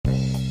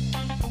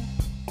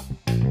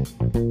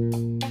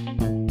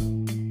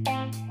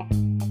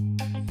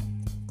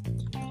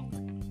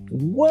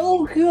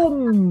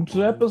Welcome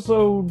to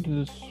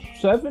episode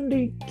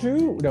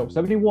 72, no,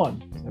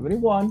 71 of the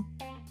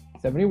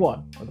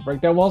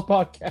Breakdown Walls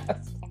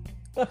podcast.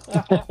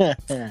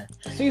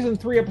 Season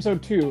 3,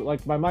 episode 2,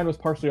 like my mind was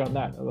partially on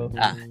that.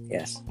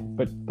 Yes.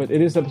 But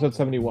it is episode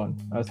 71.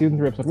 Season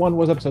 3, episode 1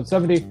 was episode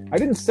 70. I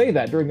didn't say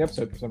that during the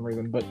episode for some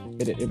reason, but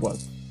it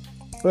was.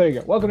 So there you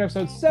go. Welcome to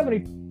episode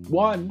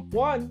 71.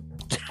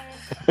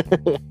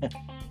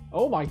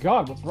 Oh my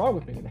god, what's wrong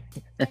with me today?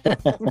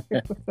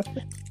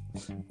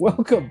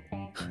 Welcome.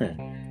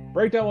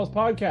 Breakdown Walls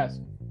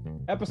podcast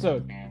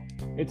episode.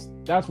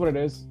 That's what it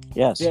is.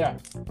 Yes. Yeah.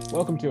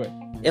 Welcome to it.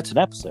 It's an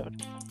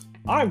episode.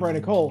 I'm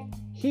Brandon Cole.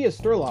 He is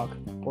Sturlock,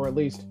 or at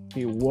least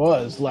he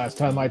was last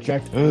time I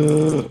checked.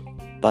 Wait,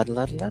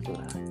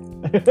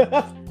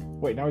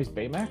 now he's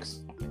Baymax?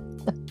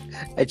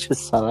 I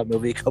just saw that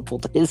movie a couple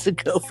days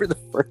ago for the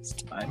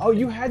first time. Oh,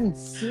 you hadn't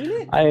seen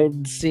it? I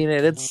hadn't seen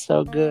it. It's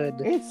so good.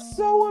 It's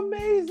so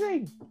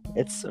amazing.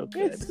 It's so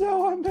good. It's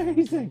so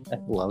amazing. I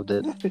loved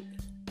it.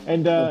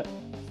 And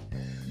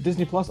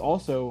Disney Plus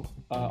also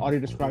audio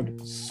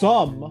described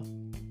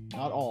some,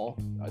 not all.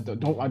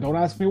 Don't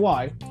ask me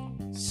why.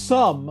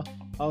 Some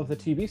of the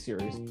TV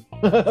series.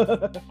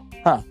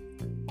 Huh.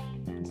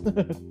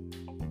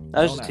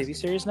 There's a TV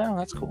series now?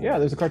 That's cool. Yeah,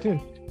 there's a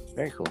cartoon.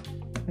 Very cool.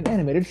 An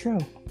animated show.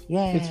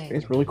 Yeah.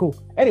 It's really cool.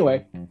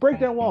 Anyway,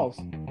 Breakdown Walls.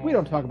 We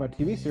don't talk about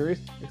TV series,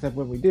 except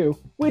when we do.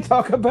 We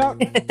talk about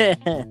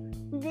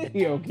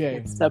video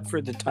games. Except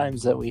for the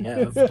times that we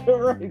have.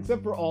 Right,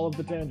 except for all of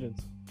the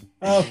tangents.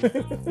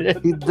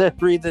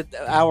 Read the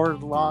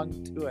hour-long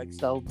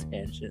 2XL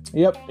tangent.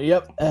 Yep.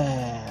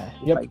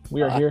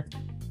 We are here.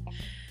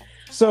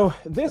 So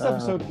this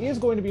episode is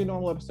going to be a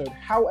normal episode.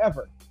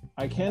 However,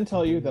 I can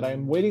tell you that I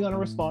am waiting on a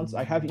response.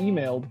 I have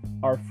emailed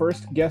our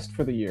first guest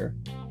for the year.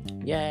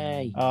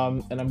 Yay.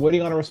 And I'm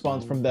waiting on a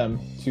response from them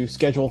to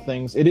schedule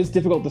things. It is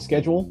difficult to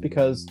schedule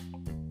because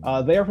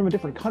they are from a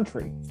different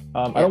country.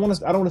 I don't want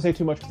to say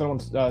too much because I don't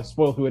want to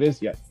spoil who it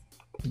is yet.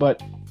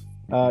 But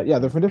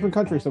they're from different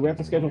countries, so we have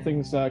to schedule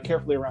things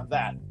carefully around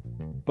that.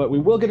 But we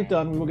will get it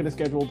done. We will get it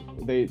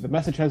scheduled. The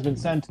message has been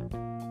sent.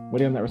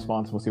 Waiting on that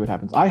response. We'll see what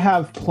happens. I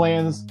have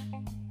plans.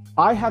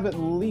 I have at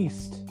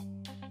least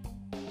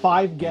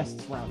 5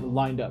 guests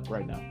lined up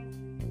right now.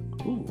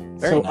 Ooh,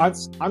 so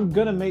nice. I'm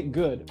gonna make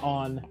good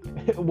on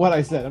what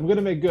I said. I'm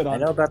gonna make good on. I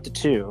know about the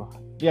 2.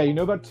 Yeah, you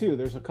know about 2.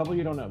 There's a couple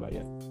you don't know about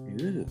yet.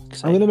 Ooh,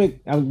 I'm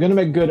gonna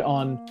make good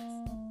on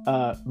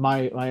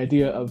my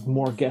idea of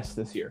more guests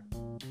this year.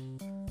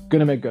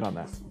 Gonna make good on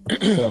that.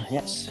 So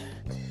yes.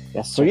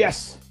 So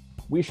yes,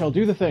 we shall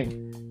do the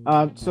thing.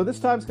 So this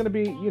time it's gonna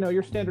be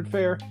your standard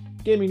fare,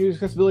 gaming news,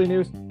 accessibility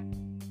news.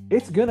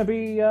 It's gonna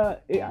be.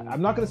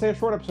 I'm not gonna say a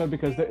short episode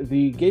because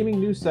the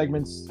gaming news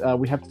segments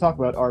we have to talk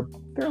about are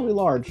fairly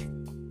large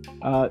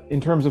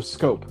in terms of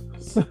scope.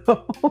 So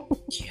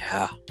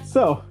yeah.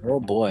 So.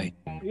 Oh boy.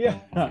 Yeah.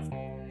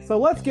 So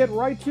let's get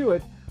right to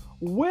it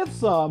with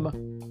some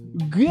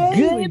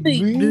gaming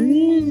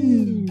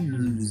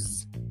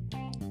news.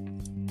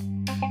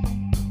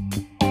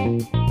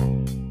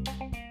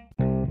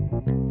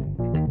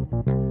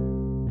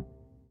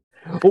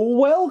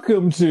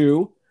 Welcome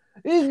to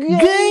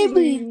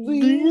Gaming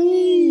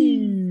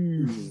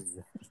News.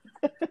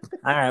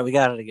 All right, we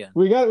got it again.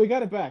 We got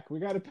it back.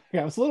 I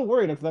was a little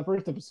worried after that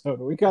first episode,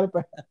 but we got it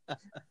back.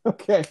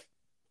 Okay.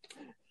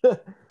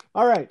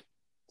 All right.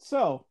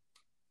 So,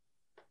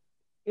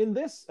 in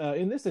this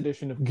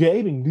edition of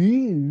Gaming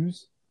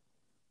News,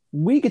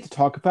 we get to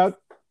talk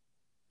about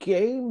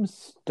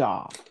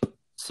GameStop.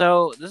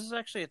 So, this is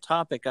actually a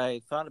topic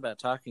I thought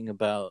about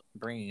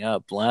bringing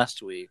up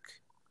last week,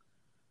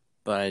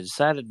 but I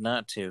decided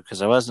not to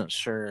because I wasn't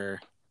sure.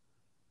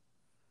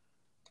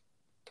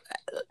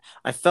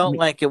 I felt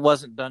like it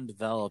wasn't done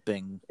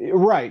developing.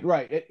 Right.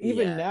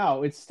 Even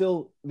now,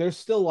 there's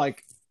still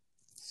like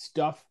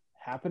stuff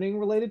happening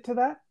related to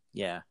that.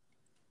 Yeah.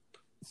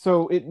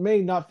 So it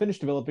may not finish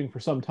developing for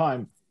some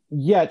time.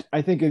 Yet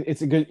I think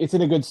it's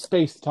in a good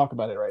space to talk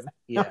about it right now.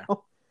 Yeah.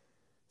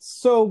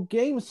 So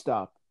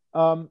GameStop.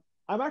 I'm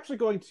actually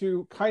going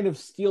to kind of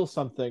steal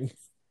something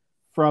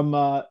from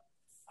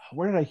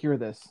where did I hear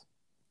this?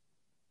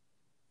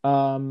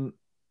 Oh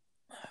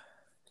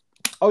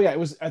yeah,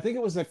 I think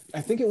it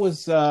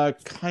was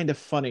Kind of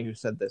Funny who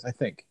said this. I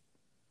think,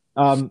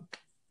 but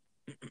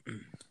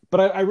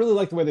I really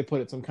like the way they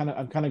put it, so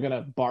I'm kind of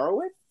gonna borrow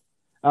it.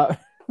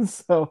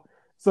 So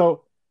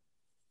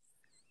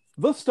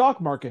the stock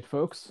market,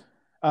 folks.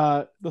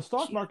 The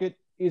stock market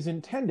is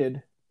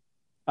intended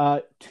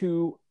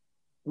to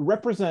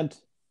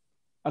represent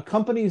a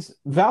company's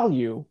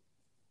value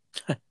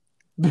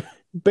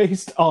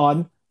based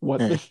on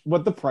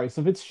what the price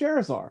of its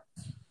shares are.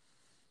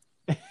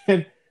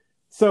 And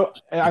so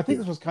I think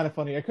this was kind of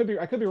funny. I could be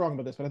wrong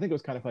about this, but I think it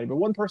was kind of funny. But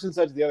one person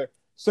said to the other,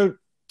 so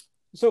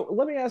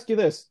let me ask you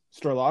this,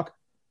 Sturlock.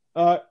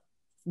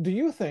 Do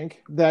you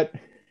think that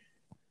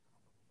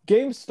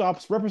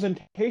GameStop's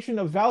representation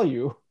of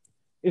value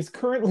is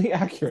currently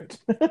accurate?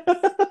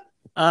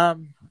 No,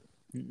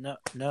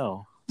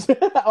 no,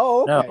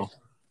 Oh, okay. no.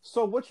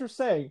 So what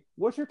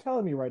you're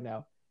telling me right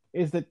now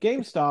is that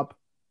GameStop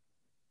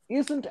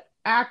isn't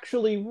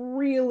actually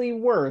really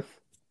worth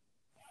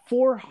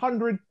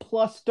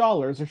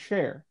 $400+ a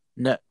share.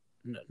 No,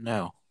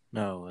 no,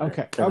 no,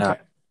 Okay, they're okay.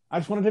 not. I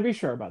just wanted to be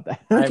sure about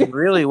that. I'm Okay.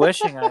 really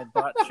wishing I had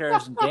bought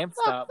shares in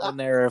GameStop when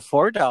they were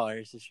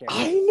 $4 a share.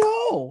 I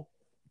know.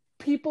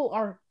 People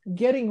are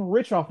getting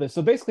rich off this.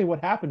 So basically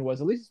what happened was,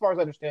 at least as far as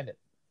I understand it,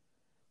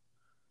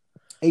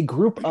 a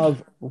group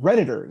of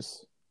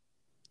Redditors,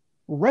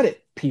 Reddit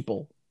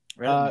people,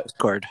 Reddit and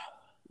Discord.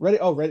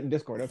 Reddit and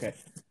Discord, okay,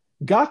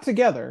 got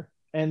together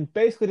and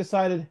basically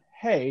decided,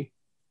 hey,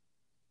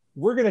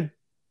 we're going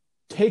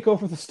to take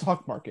over the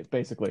stock market,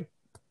 basically.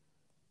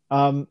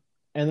 Um,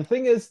 and the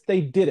thing is,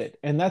 they did it,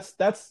 and that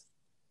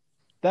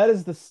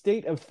is the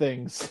state of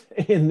things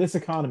in this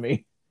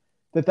economy.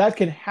 That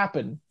can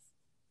happen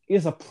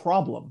is a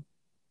problem.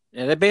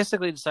 Yeah, they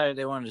basically decided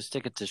they wanted to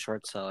stick it to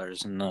short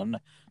sellers, and I'm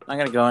not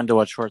going to go into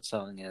what short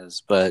selling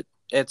is, but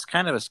it's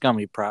kind of a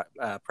scummy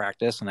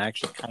practice, and I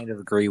actually kind of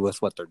agree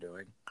with what they're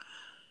doing.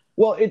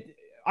 Well,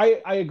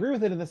 I agree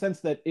with it in the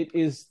sense that it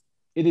is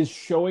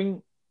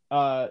showing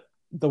the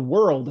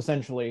world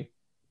essentially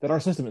that our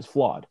system is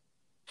flawed.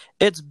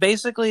 It's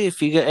basically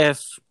if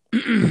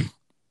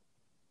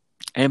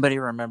anybody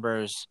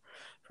remembers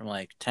from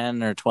like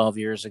 10 or 12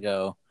 years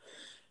ago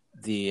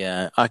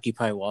the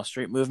Occupy Wall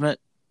Street movement.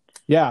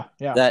 Yeah,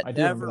 That I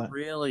do remember never that.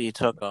 really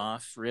took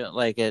off. It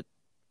like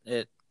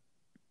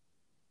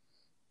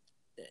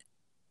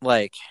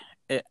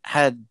it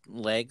had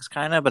legs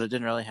kind of, but it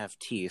didn't really have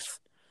teeth.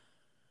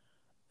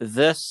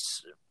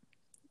 This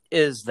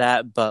is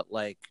that, but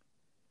like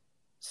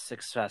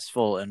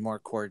successful and more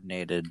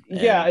coordinated.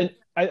 Yeah, and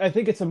I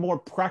think it's a more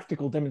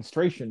practical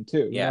demonstration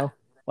too. You Yeah, know,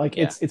 like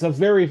yeah, it's a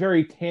very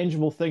very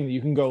tangible thing that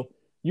you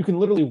can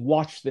literally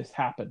watch this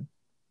happen.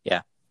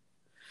 yeah.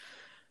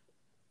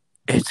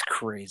 It's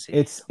crazy.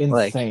 It's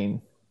Like,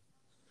 insane.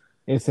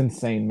 It's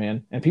insane,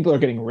 man. And people are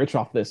getting rich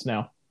off this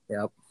now.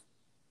 yep.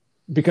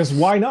 Because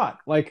why not?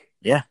 Like,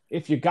 Yeah,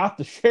 if you got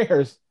the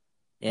shares,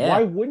 yeah.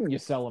 why wouldn't you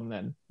sell them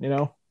then? You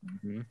know?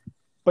 Mm-hmm.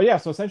 But yeah,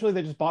 so essentially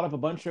they just bought up a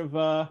bunch of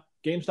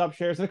GameStop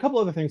shares and a couple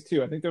other things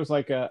too. I think there was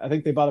I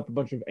think they bought up a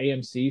bunch of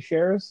AMC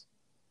shares.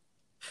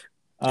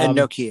 And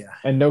Nokia.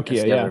 And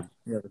Nokia, yeah.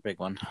 The other big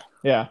one.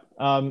 Yeah.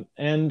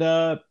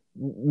 And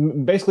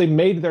basically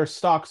made their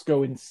stocks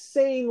go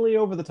insanely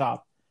over the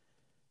top.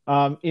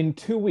 In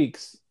 2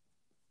 weeks,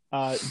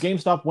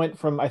 GameStop went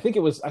from I think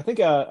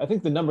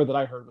the number that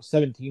I heard was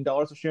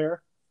 $17 a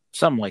share,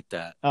 Something like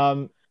that.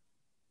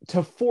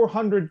 To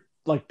 400,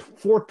 like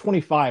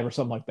 425 or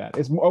something like that.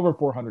 It's over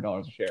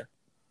 $400 a share.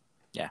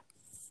 Yeah.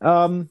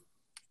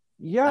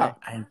 Yeah.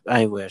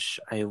 I wish.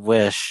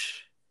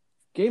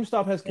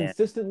 GameStop has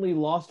consistently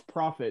lost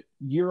profit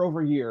year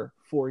over year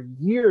for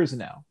years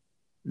now.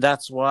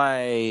 That's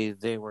why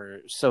they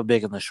were so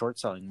big in the short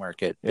selling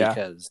market,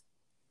 because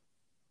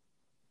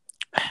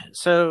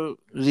so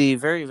the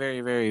very,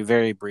 very, very,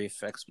 very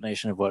brief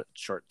explanation of what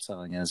short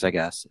selling is, I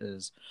guess,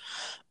 is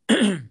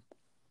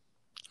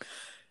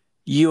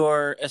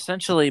you're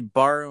essentially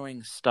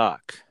borrowing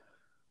stock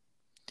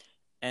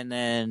and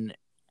then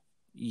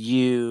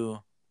you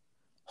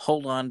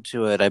hold on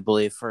to it, I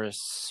believe, for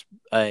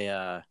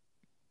what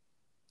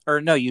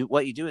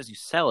you do is you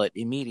sell it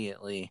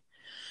immediately,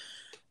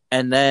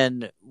 and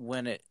then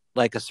when it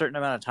like a certain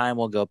amount of time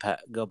will go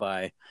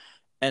by,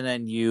 and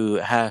then you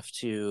have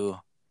to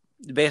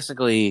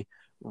basically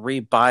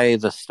rebuy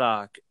the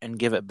stock and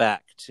give it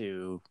back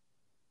to.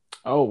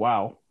 Oh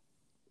wow!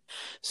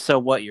 So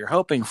what you're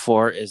hoping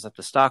for is that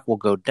the stock will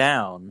go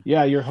down.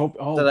 Yeah, you're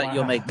hoping so that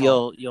you'll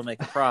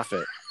make a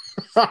profit.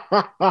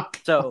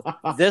 So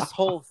this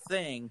whole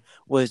thing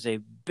was a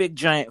big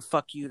giant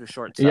fuck you to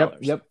short sellers.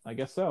 Yep, I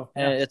guess so.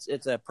 Yeah. And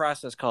it's a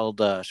process called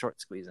short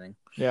squeezing.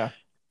 Yeah.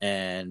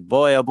 And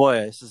boy, oh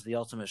boy, this is the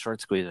ultimate short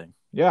squeezing.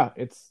 Yeah,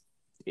 it's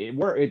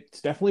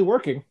definitely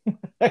working.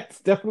 It's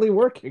definitely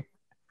working.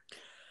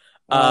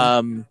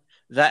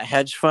 That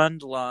hedge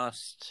fund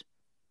lost,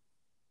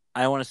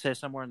 I want to say,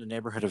 somewhere in the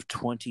neighborhood of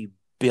 $20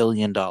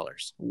 billion.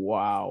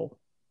 Wow.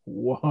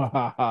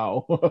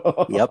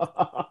 Yep.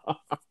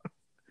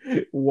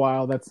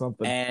 Wow, that's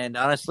something. And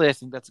honestly, I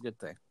think that's a good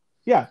thing.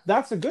 Yeah,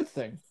 that's a good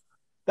thing.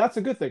 That's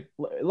a good thing.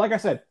 Like I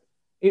said,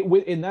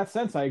 in that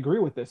sense, I agree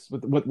with this,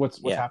 with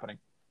what's happening.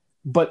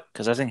 But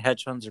because I think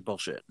hedge funds are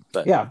bullshit.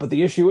 But but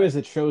the issue is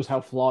it shows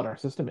how flawed our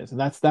system is, and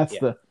that's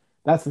the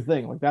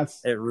thing. Like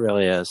it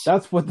really is.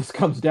 That's what this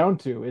comes down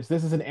to. Is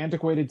this is an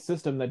antiquated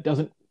system that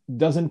doesn't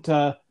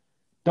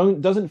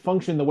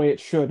function the way it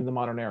should in the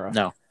modern era.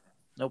 No.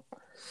 Nope.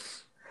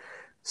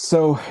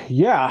 So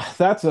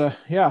that's that.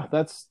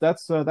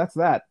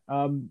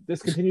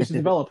 This continues to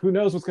develop. Who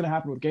knows what's going to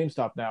happen with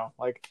GameStop now?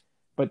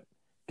 But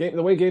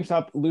the way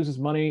GameStop loses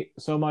money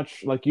so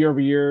much, like year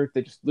over year,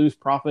 they just lose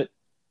profit.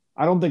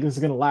 I don't think this is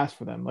going to last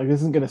for them. Like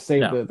this isn't going to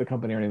save the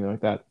company or anything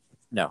like that.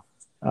 No.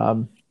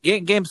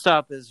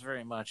 GameStop is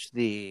very much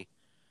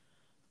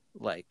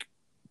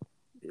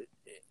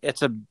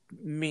it's a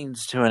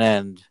means to an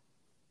end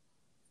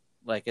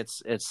Like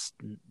it's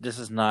this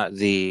is not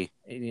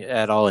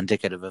at all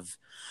indicative of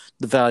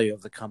the value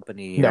of the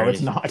company. No, or it's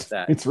anything not. like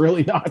that. It's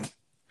really not.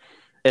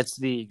 It's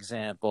the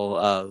example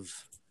of,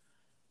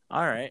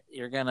 all right,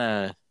 you're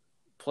gonna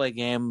play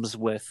games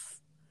with,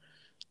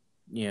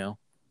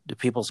 the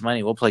people's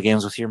money. We'll play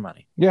games with your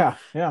money. Yeah.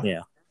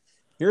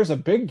 Here's a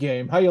big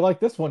game. How you like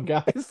this one,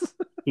 guys?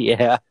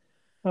 Yeah.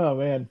 Oh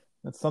man,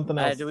 that's something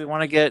else. Do we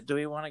want to get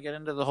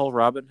into the whole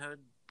Robinhood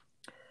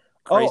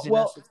Oh craziness?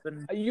 well, It's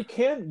been...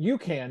 you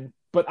can,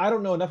 but I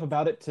don't know enough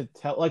about it to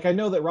tell. Like, I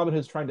know that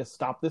Robinhood's trying to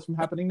stop this from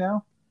happening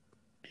now,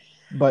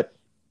 but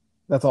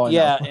that's all I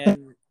know. Yeah,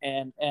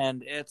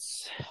 and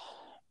it's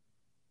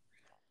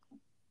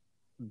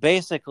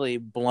basically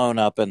blown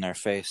up in their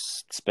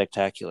face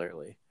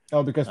spectacularly.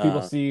 Oh, because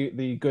people see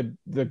the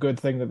good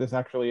thing that this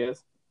actually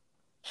is.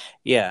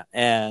 Yeah,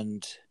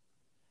 and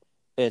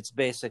it's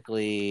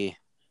basically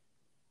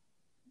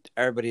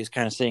everybody's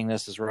kind of seeing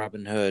this as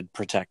Robinhood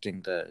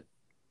protecting the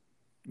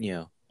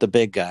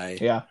big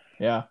guy.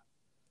 Yeah.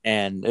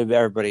 And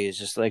everybody is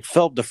just like,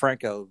 Philip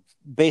DeFranco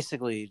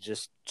basically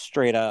just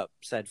straight up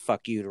said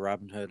 "fuck you" to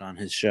Robinhood on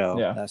his show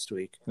last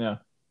week. Yeah,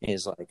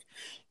 he's like,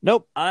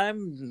 "Nope,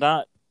 I'm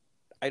not.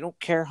 I don't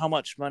care how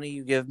much money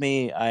you give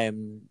me. I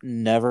am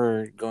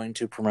never going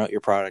to promote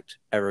your product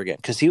ever again."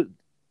 Because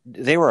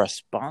they were a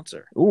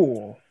sponsor.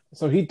 Ooh,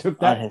 so he took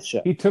that on his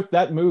show. He took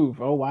that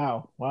move. Oh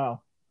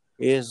wow.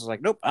 He is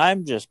like, "Nope,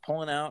 I'm just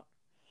pulling out.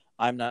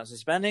 I'm not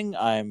suspending.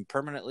 I'm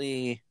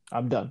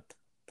done.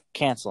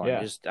 Canceling.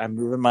 Yeah. I'm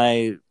moving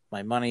my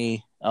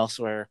money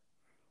elsewhere,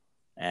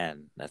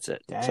 and that's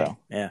it." Dang. So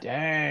yeah,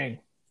 dang.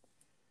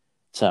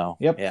 So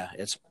yep. Yeah,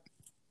 it's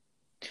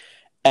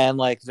and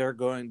like they're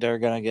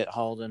gonna get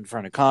hauled in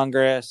front of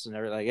Congress, and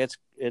they're like,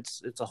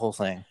 it's a whole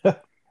thing.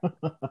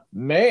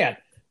 Man,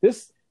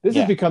 this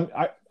has become.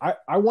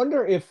 I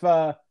wonder if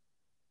I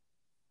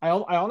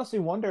honestly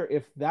wonder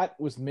if that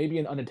was maybe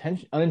an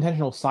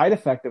unintentional side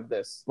effect of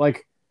this.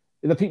 Like,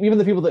 even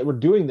the people that were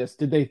doing this,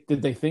 did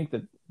they think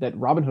that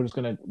Robinhood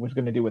was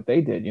gonna do what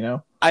they did?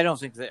 I don't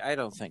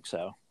think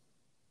so.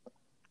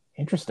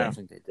 Interesting. I don't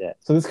think they did.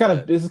 So this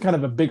is kind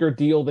of a bigger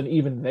deal than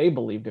even they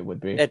believed it would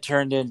be. It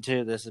turned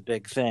into this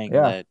big thing.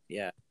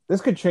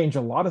 This could change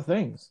a lot of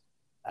things.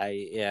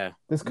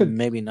 This could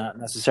maybe not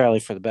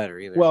necessarily for the better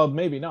either. Well,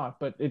 maybe not,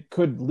 but it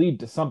could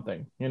lead to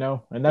something,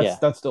 and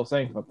that's still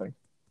saying something.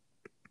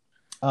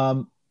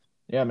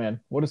 Yeah, man,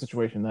 what a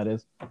situation that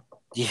is.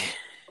 Yeah,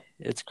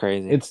 it's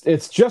crazy.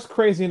 It's just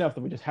crazy enough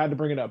that we just had to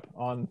bring it up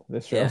on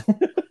this show.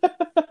 Yeah.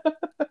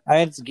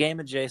 It's game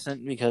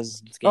adjacent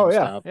because it's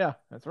GameStop. Yeah,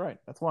 that's right.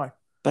 That's why.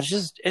 But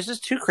it's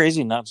just too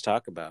crazy not to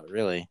talk about.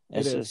 Really,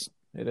 it is.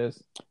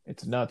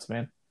 It's nuts,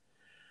 man.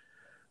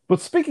 But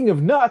speaking of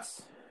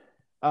nuts,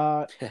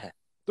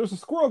 there's a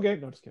squirrel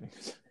game. No, just kidding.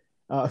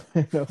 No,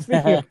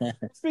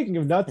 speaking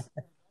of nuts,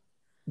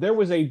 there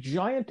was a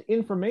giant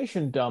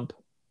information dump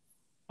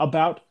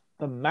about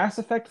the Mass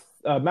Effect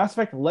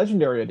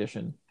Legendary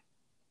Edition.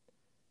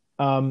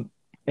 And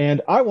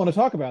I want to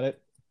talk about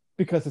it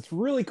because it's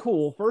really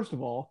cool, first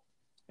of all,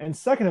 and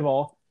second of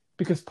all,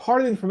 because part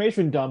of the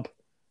information dump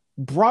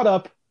brought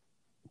up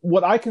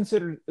what I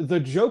considered the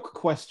joke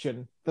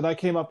question that I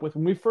came up with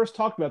when we first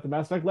talked about the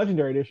Mass Effect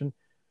Legendary Edition.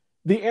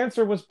 The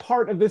answer was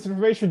part of this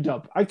information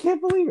dump. I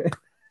can't believe it.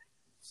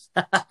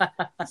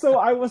 So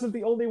I wasn't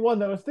the only one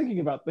that was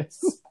thinking about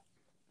this.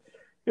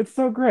 It's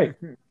so great.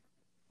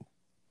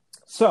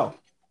 So,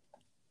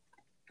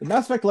 the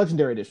Mass Effect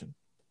Legendary Edition.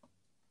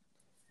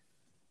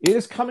 It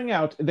is coming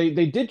out. They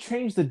did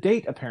change the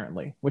date,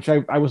 apparently, which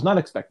I was not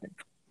expecting.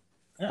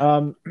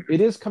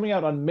 It is coming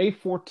out on May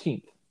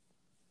 14th.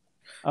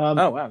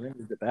 Oh, wow. They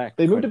moved it back.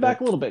 They moved it back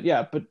a little bit,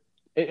 yeah. But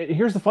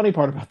here's the funny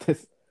part about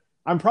this.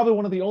 I'm probably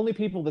one of the only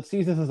people that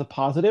sees this as a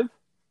positive.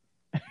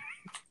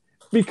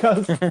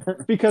 because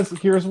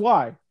here's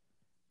why.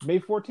 May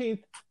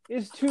 14th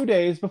is 2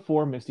 days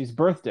before Misty's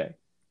birthday.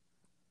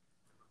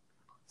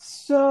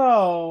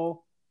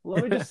 So,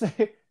 let me just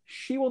say,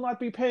 she will not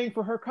be paying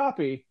for her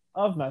copy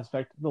of Mass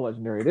Effect, the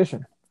Legendary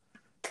Edition.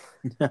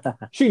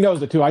 She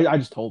knows it too. I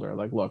just told her,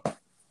 like, look,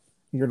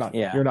 you're not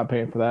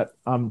paying for that.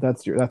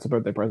 That's a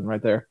birthday present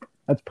right there.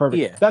 That's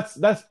perfect. Yeah.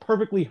 That's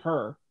perfectly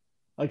her.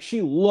 Like,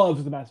 she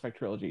loves the Mass Effect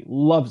trilogy.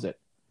 Loves it.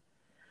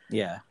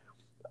 Yeah.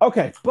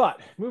 Okay, but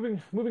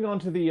moving on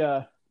to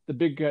the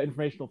big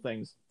informational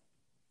things.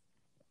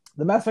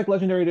 The Mass Effect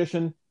Legendary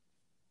Edition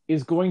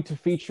is going to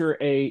feature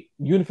a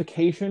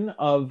unification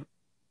of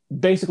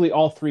basically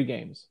all three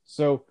games.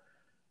 So,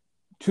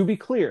 to be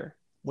clear,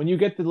 when you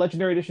get the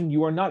Legendary Edition,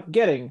 you are not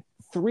getting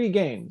 3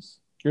 games.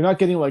 You're not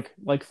getting like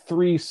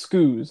 3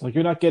 SKUs. Like,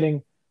 you're not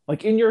getting,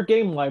 like, in your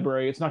game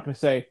library, it's not going to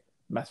say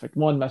Mass Effect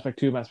 1, Mass Effect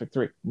 2, Mass Effect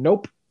 3.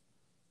 Nope.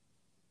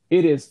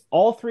 It is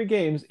all 3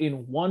 games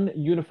in one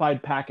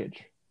unified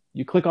package.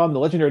 You click on the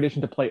Legendary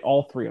Edition to play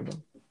all 3 of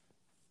them.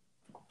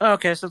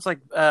 Okay, so it's like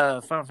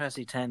Final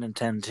Fantasy X and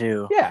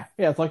X-2. Yeah,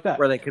 it's like that.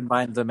 Where they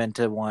combine them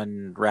into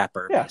one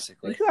wrapper,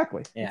 basically.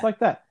 Exactly. Yeah. It's like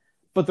that.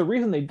 But the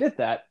reason they did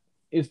that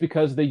is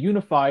because they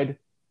unified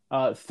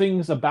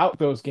things about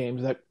those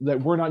games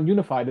that were not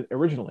unified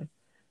originally.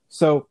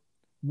 So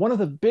one of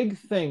the big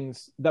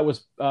things that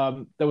was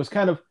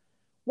kind of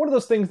one of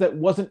those things that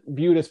wasn't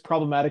viewed as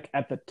problematic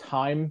at the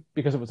time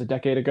because it was a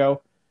decade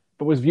ago,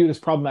 but was viewed as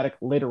problematic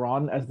later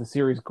on as the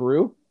series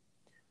grew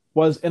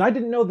was, and I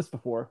didn't know this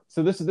before,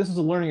 so this is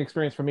a learning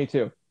experience for me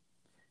too.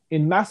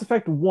 In Mass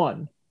Effect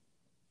 1,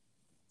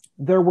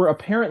 there were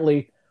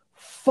apparently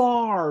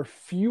far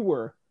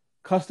fewer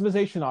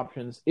customization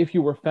options if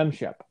you were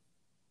FemShep.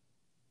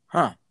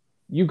 Huh.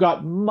 You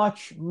got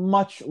much,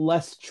 much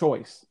less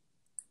choice.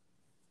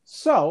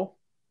 So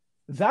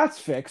that's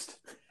fixed.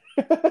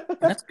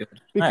 That's good.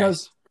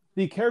 Because Nice.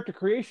 the character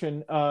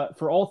creation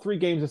for all three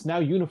games is now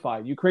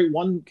unified. You create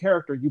one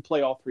character, you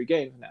play all three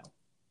games now.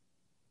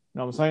 You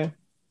know what I'm saying?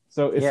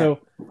 So Yeah.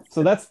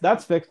 so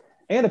that's fixed.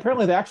 And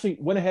apparently they actually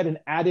went ahead and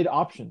added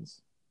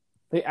options.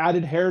 They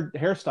added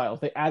hairstyles,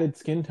 they added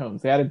skin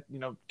tones, they added,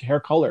 hair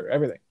color,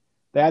 everything.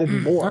 They added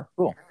more.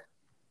 Cool.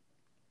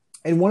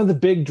 And one of the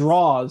big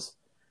draws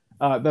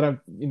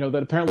that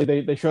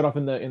apparently they showed off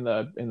in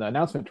the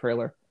announcement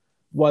trailer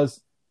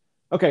was,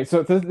 okay,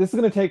 so this is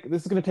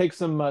gonna take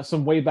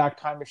some way back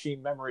time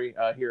machine memory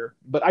here,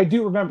 but I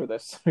do remember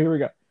this. Here we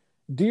go.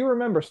 Do you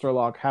remember,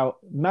 Sturlock, how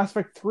Mass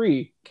Effect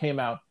 3 came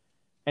out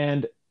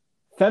and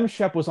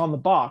FemShep was on the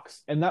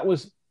box, and that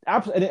was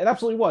and it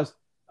absolutely was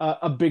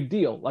a big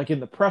deal. Like in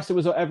the press, it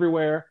was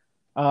everywhere.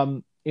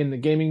 In the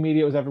gaming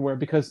media, it was everywhere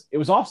because it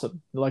was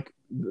awesome. Like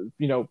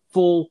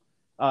full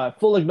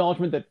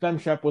acknowledgement that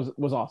FemShep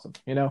was awesome.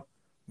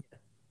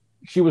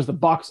 She was the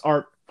box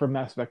art for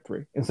Mass Effect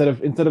 3 instead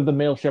of the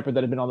male Shepard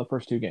that had been on the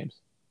first two games.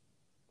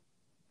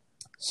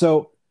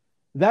 So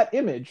that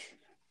image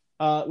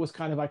was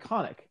kind of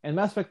iconic, and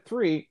Mass Effect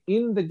 3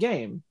 in the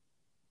game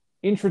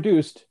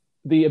introduced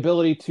the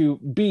ability to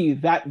be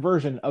that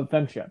version of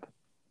FemShep.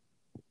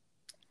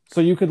 So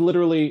you could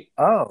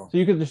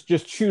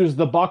just choose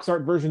the box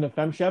art version of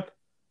FemShep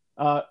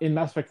in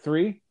Mass Effect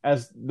 3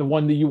 as the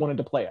one that you wanted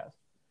to play as.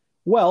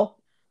 Well,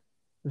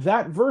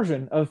 that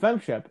version of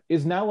FemShep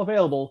is now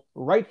available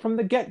right from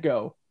the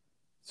get-go,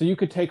 so you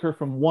could take her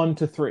from 1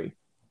 to 3.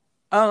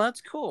 Oh,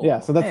 that's cool.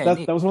 Yeah, so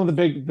that was one of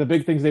the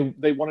big things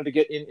they wanted to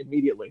get in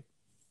immediately.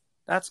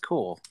 That's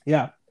cool.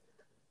 Yeah,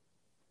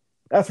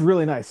 that's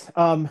really nice.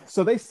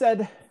 So they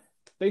said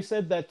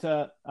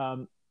that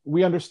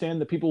we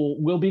understand that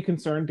people will be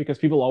concerned, because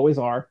people always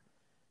are,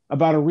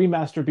 about a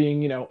remaster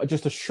being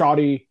just a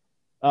shoddy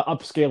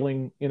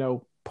upscaling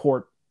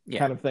port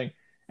kind of thing.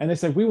 And they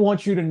said, we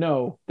want you to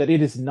know that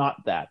it is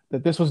not that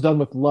this was done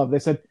with love. They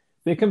said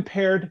they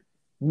compared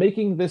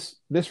making this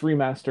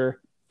remaster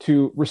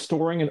to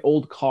restoring an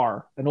old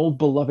car, an old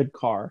beloved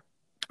car.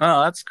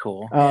 Oh, that's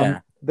cool. Yeah.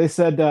 They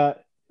said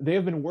they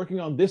have been working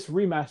on this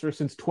remaster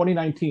since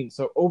 2019.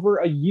 So over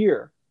a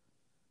year,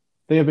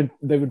 they've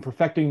been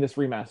perfecting this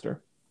remaster.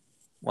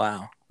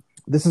 Wow.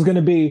 This is going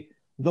to be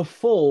the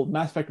full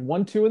Mass Effect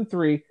 1, 2, and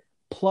 3,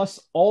 plus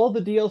all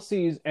the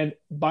DLCs. And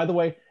by the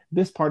way,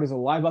 this part is a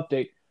live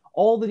update.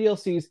 All the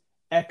DLCs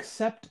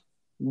except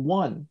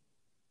one.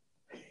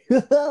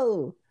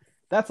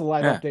 That's a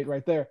live update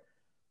right there.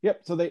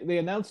 Yep. So they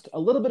announced a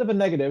little bit of a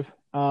negative,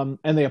 and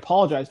they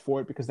apologized for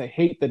it because they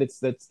hate that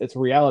it's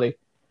reality.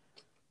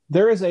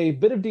 There is a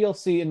bit of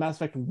DLC in Mass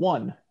Effect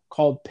 1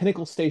 called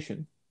Pinnacle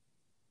Station.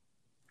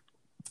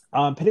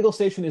 Pinnacle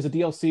Station is a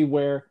DLC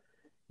where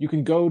you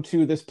can go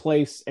to this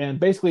place, and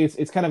basically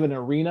it's kind of an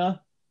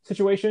arena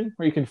situation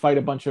where you can fight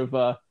a bunch of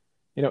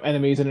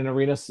enemies in an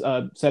arena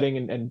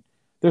setting, and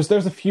there's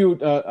a few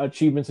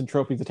achievements and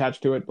trophies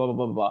attached to it. Blah blah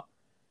blah blah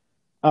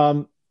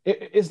blah.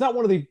 It's not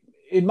one of the,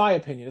 in my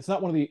opinion, it's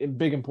not one of the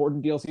big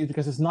important DLCs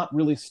because it's not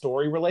really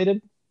story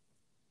related.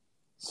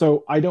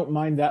 So I don't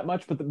mind that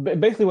much. But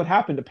basically, what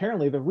happened,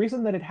 apparently, the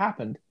reason that it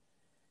happened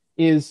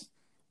is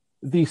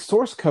the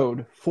source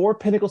code for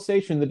Pinnacle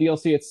Station, the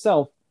DLC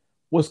itself,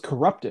 was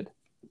corrupted.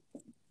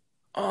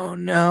 Oh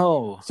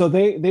no! So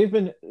they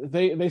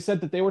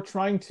said that they were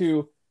trying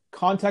to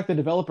contact the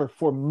developer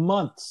for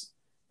months.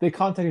 They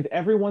contacted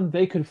everyone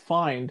they could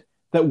find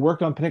that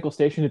worked on Pinnacle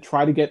Station to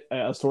try to get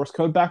a source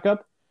code back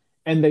up,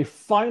 and they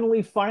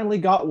finally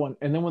got one.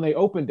 And then when they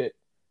opened it,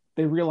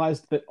 they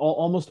realized that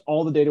almost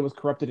all the data was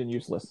corrupted and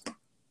useless.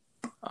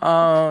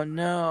 Oh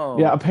no!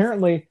 Yeah,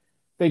 apparently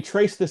they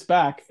traced this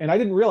back, and I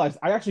didn't realize.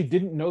 I actually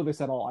didn't know this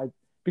at all.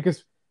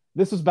 Because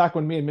this was back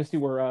when me and Misty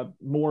were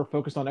more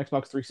focused on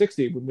Xbox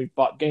 360 when we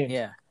bought games.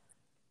 Yeah.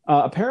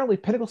 Apparently,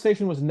 Pinnacle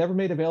Station was never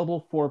made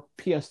available for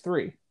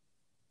PS3.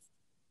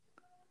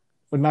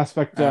 When Mass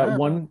Effect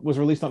 1 was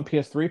released on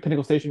PS3,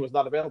 Pinnacle Station was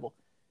not available.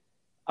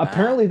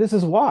 Apparently, this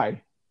is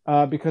why.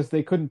 Because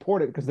they couldn't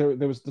port it because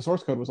there was the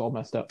source code was all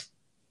messed up.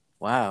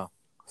 Wow.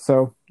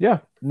 So, yeah,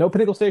 no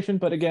Pinnacle Station,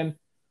 but again,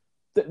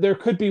 there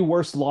could be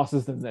worse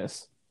losses than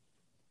this.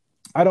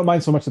 I don't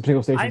mind so much the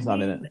Pinnacle Station's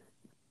not in it.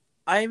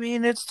 I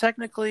mean, it's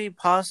technically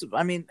possible.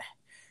 I mean,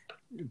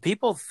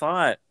 people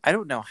thought, I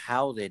don't know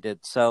how they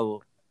did.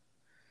 So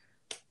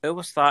it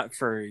was thought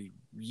for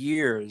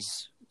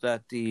years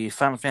that the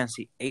Final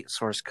Fantasy VIII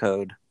source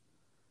code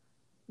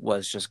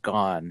was just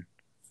gone.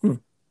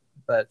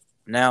 But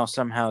now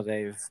somehow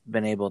they've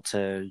been able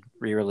to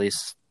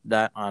re-release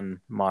that on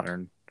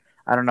modern.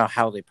 I don't know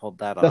how they pulled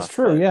that That's off,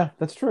 true. but Yeah,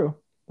 that's true.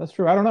 That's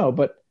true. I don't know,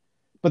 but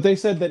they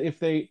said that if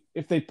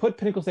they put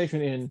Pinnacle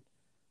Station in,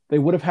 they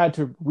would have had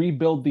to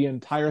rebuild the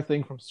entire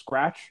thing from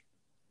scratch,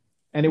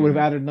 and it would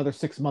have mm, added another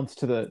 6 months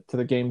to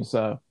the game's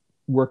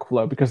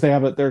workflow because they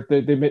have a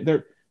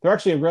they're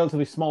actually a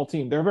relatively small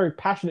team. They're a very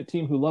passionate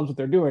team who loves what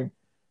they're doing,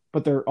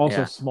 but they're also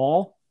yeah.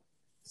 small.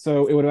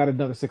 So it would have added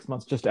another 6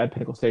 months just to add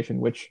Pinnacle Station,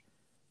 which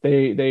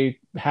they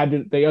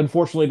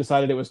unfortunately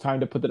decided it was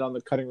time to put it on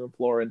the cutting room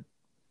floor, and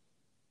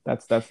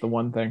that's the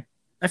one thing.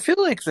 I feel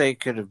like they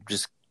could have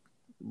just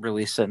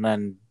released it and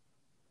then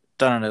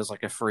done it as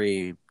like a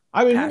free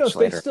I mean, who patch knows? They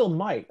later. still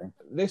might.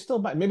 They still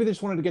might. Maybe they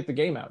just wanted to get the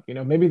game out.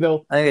 Maybe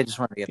they'll. I think they just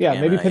wanted to get the Yeah,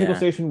 game maybe out. Pinnacle Yeah.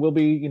 Station will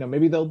be.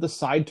 Maybe they'll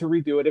decide to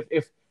redo it.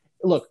 If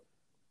look,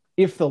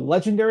 if the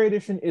Legendary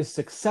Edition is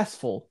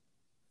successful,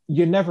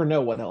 you never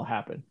know what'll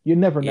happen. You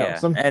never know. Yeah,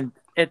 and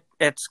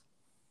it's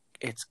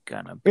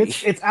gonna be.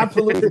 It's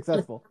absolutely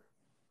successful.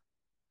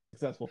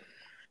 Successful.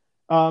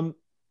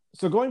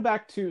 So going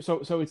back to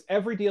so it's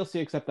every DLC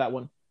except that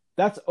one.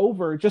 That's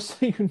over. Just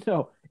so you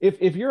know,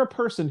 if you're a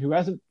person who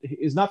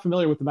is not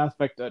familiar with the Mass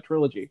Effect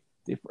trilogy,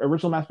 the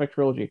original Mass Effect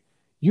trilogy,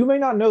 you may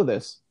not know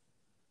this,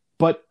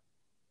 but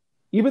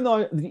even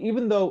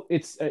though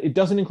it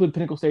doesn't include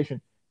Pinnacle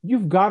Station,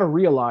 you've got to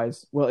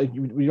realize. Well,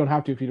 you don't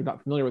have to if you're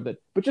not familiar with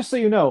it, but just so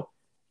you know,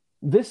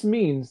 this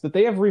means that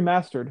they have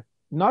remastered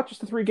not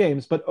just the three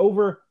games, but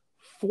over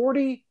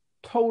 40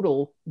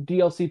 total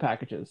DLC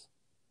packages.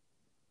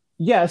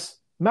 Yes,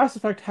 Mass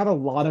Effect had a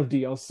lot of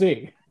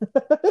DLC.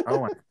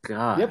 Oh my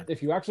god, Yep,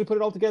 if you actually put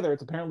it all together,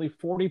 it's apparently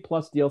 40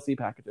 plus DLC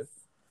packages.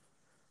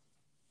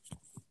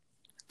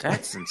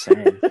 that's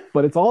insane.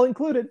 But it's all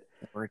included.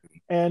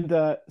 40.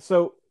 And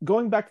so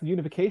going back to the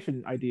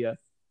unification idea,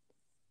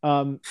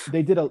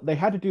 they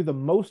had to do the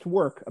most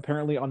work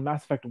apparently on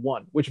Mass Effect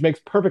 1, which makes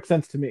perfect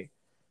sense to me.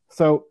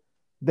 So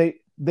they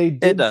It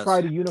did does.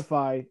 try to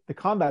unify the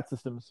combat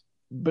systems,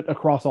 but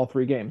across all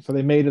three games. So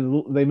they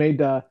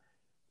made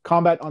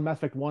combat on Mass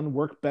Effect 1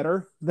 work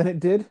better than it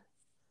did,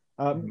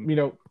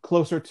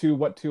 closer to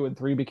what 2 and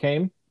 3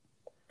 became,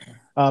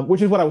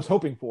 which is what I was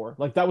hoping for.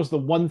 Like, that was the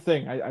one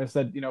thing I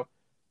said,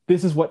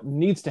 this is what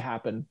needs to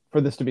happen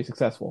for this to be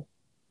successful.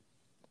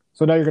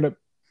 So now you're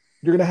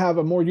gonna have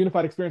a more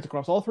unified experience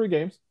across all three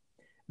games.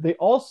 They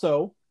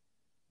also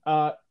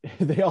uh,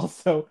 they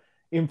also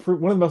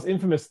improved one of the most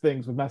infamous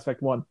things with Mass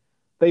Effect 1.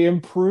 They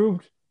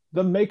improved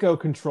the Mako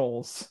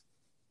controls.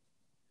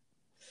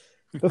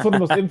 That's one of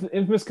the most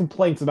infamous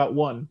complaints about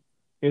 1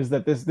 is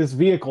that this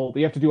vehicle that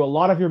you have to do a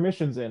lot of your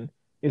missions in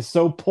is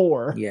so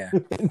poor Yeah.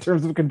 in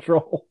terms of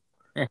control.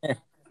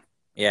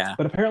 Yeah.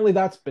 But apparently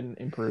that's been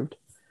improved.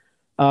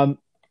 Um,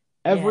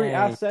 every Yay.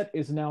 asset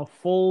is now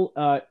full.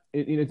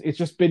 It's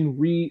just been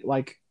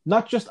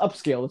not just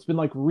upscale. It's been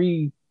like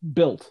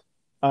rebuilt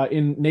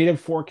in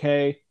native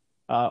 4K,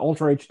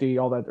 Ultra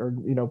HD, all that, or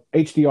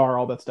HDR,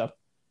 all that stuff.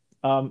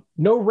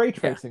 No ray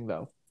tracing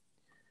though.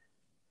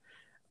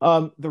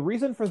 The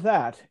reason for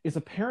that is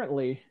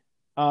apparently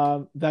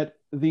that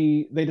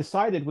they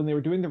decided when they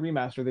were doing the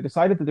remaster, they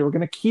decided that they were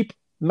going to keep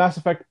Mass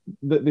Effect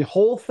the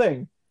whole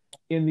thing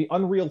in the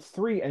Unreal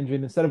 3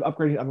 engine instead of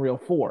upgrading to Unreal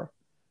 4.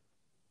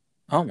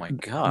 Oh my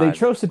god. They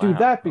chose to do Wow.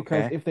 that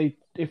because Okay.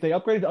 if they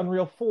upgraded to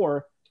Unreal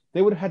 4,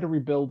 they would have had to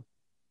rebuild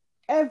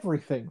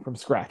everything from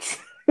scratch.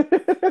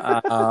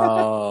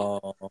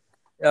 Oh.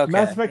 Okay.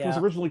 Mass Effect was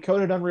Yeah. originally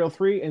coded Unreal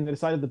 3, and they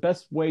decided the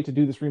best way to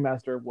do this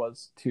remaster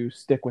was to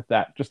stick with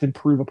that, just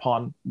improve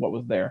upon what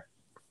was there.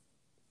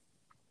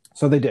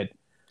 So they did.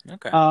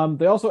 Okay.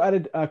 They also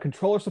added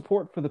controller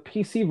support for the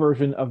PC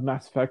version of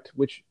Mass Effect,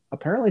 which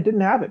apparently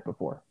didn't have it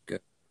before.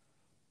 Good.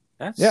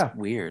 That's Yeah.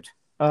 weird.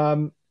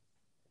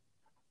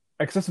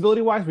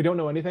 Accessibility wise, we don't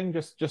know anything.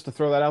 Just to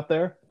throw that out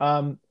there.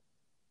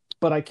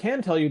 But I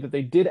can tell you that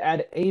they did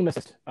add aim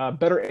assist,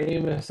 better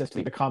aim assist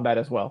to combat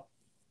as well.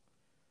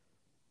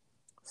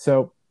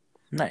 So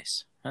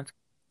Nice.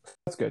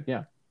 that's good.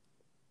 Yeah.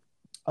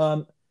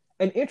 An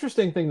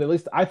interesting thing that at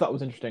least I thought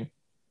was interesting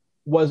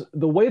was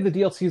the way the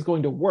DLC is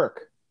going to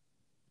work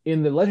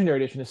in the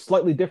Legendary Edition is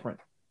slightly different.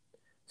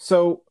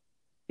 So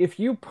if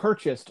you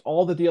purchased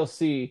all the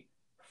DLC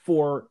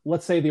for,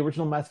 let's say, the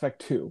original Mass Effect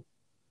 2,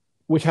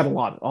 which had a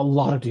lot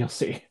of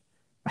DLC,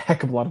 a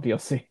heck of a lot of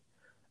DLC,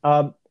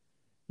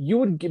 you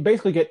would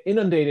basically get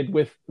inundated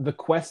with the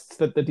quests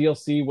that the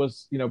DLC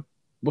was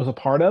a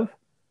part of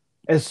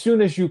as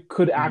soon as you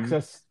could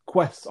access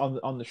quests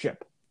on the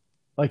ship.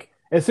 Like,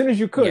 as soon as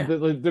you could,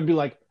 there'd be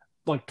like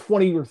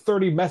 20 or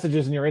 30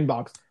 messages in your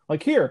inbox.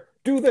 Like, here,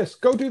 do this,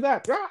 go do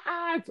that.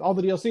 All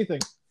the DLC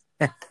things.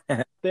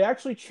 They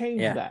actually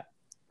changed that.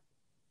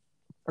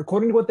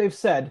 According to what they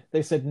said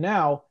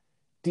now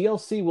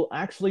DLC will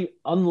actually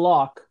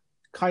unlock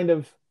kind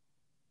of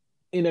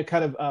in a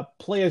kind of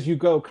play as you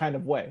go kind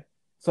of way.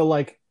 So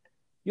like,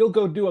 you'll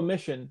go do a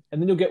mission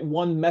and then you'll get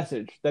one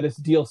message that is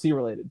DLC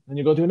related. Then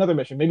you'll go do another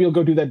mission. Maybe you'll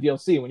go do that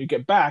DLC. When you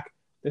get back,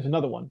 there's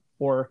another one.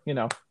 Or,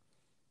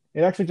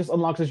 it actually just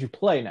unlocks as you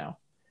play now.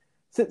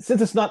 Since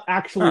it's not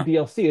actually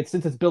DLC,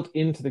 since it's built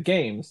into the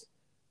games,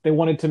 they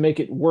wanted to make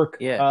it work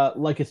Yeah.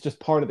 like it's just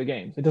part of the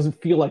games. It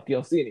doesn't feel like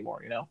DLC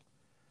anymore, you know?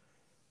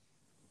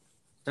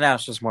 So now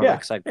it's just more Yeah,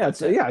 like side yeah,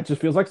 quests. it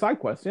just feels like side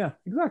quests. Yeah,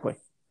 exactly.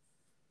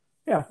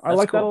 Yeah, I That's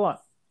like that a cool.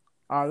 lot.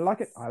 I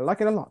like it. I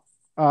like it a lot.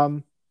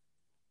 Um,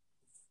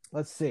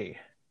 let's see.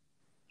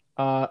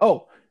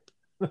 Oh,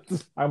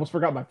 I almost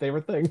forgot my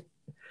favorite thing.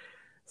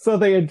 So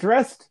they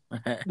addressed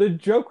the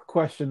joke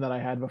question that I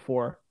had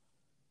before,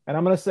 and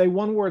I'm going to say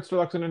one word.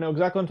 Starlock's going to know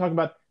exactly what I'm talking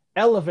about.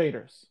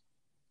 Elevators.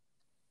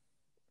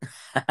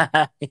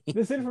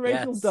 This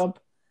informational Yes. dump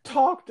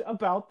talked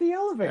about the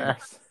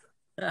elevators.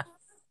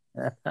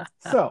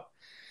 So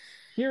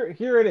here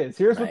it is.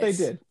 Here's what they Nice.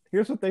 did.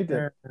 Here's what they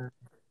did.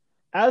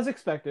 As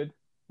expected,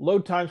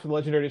 load times for the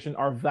Legendary Edition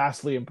are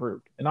vastly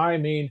improved, and I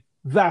mean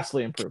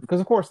vastly improved because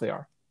of course they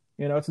are.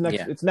 You know,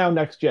 Yeah. it's now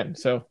next gen,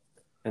 so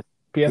It's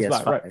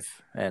PS5, right? PS5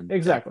 and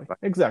Exactly,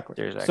 exactly.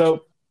 Series X.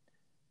 So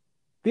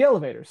the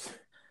elevators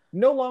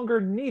no longer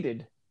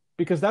needed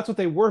because that's what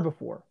they were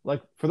before.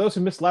 Like for those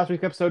who missed last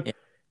week's episode, Yeah.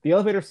 the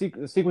elevator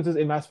sequences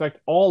in Mass Effect,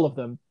 all of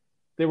them,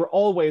 they were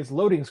always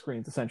loading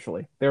screens.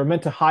 Essentially, they were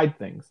meant to hide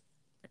things,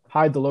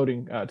 hide the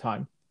loading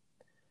time,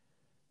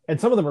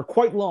 and some of them are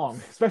quite long,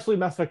 especially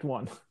Mass Effect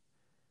One.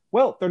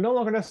 Well, they're no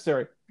longer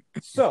necessary.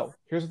 So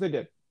here's what they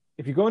did: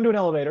 if you go into an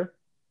elevator,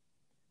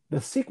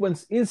 the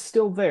sequence is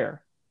still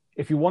there.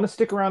 If you want to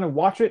stick around and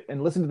watch it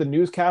and listen to the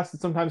newscasts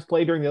that sometimes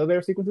play during the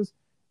elevator sequences,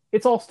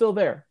 it's all still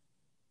there.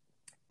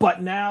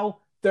 But now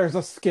there's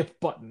a skip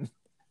button.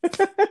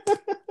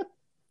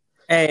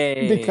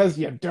 Hey. Because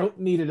you don't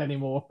need it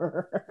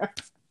anymore.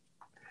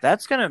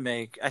 That's gonna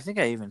make. I think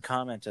I even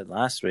commented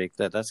last week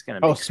that's gonna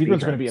make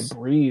speedruns are going to be a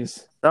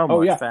breeze. so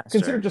much faster.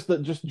 Consider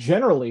just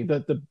generally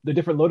the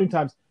different loading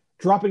times.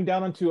 Dropping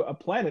down onto a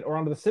planet or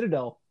onto the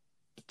Citadel,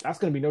 that's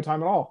going to be no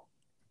time at all.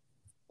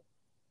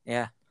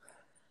 Yeah.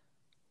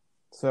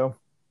 So,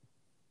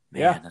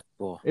 Man, that's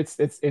cool.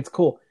 It's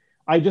cool.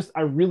 I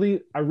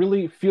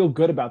really feel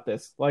good about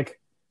this. Like,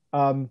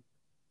 the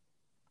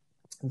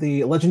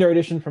Legendary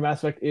Edition for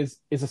Mass Effect is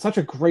such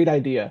a great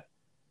idea,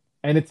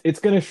 and it's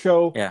going to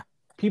show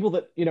people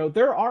that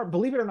there are,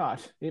 believe it or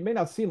not, it may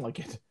not seem like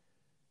it,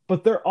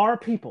 but there are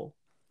people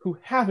who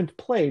haven't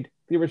played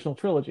the original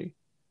trilogy.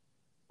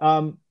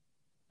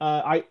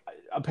 I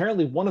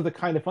apparently one of the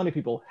Kind of Funny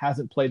people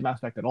hasn't played Mass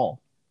Effect at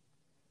all.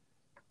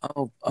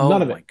 Oh,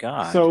 None of my it.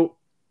 God. So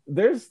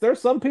there's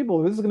some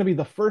people this is going to be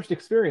the first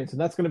experience, and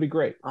that's going to be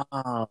great.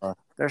 Oh,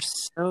 they're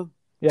so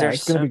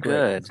it's going to be good.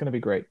 Great. It's going to be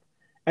great.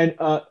 And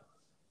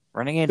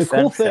running in the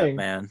cool thing,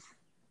 man.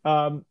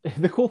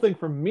 The cool thing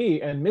for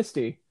me and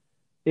Misty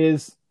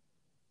is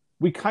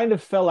we kind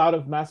of fell out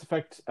of Mass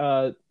Effect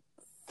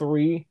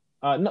 3.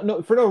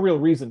 No, for no real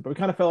reason, but we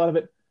kind of fell out of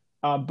it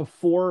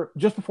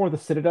just before the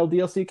Citadel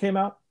DLC came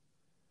out.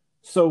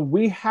 So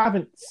me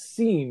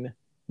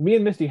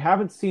and Misty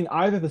haven't seen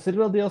either the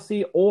Citadel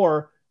DLC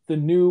or the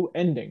new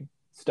ending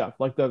stuff,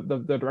 like the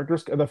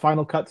director's, the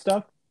final cut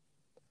stuff.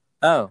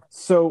 Oh,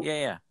 so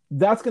yeah.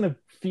 That's gonna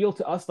feel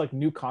to us like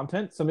new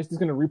content. So Misty's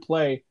gonna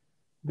replay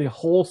the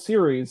whole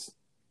series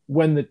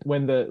when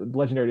the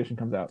Legendary Edition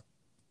comes out.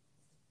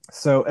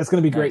 So it's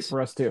gonna be great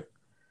for us too.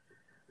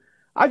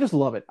 I just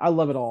love it. I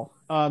love it all.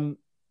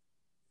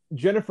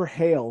 Jennifer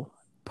Hale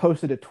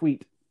posted a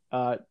tweet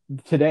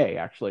today,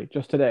 actually,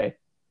 just today,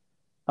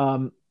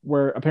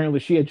 where apparently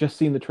she had just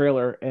seen the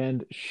trailer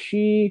and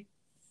she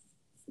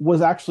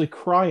was actually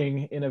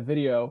crying in a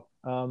video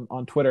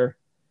on Twitter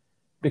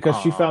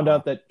because she found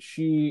out that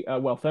she,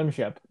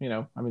 FemShep,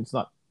 it's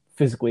not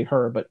physically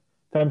her, but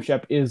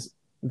FemShep is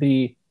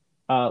the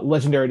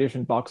Legendary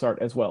Edition box art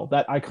as well.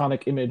 That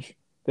iconic image,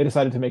 they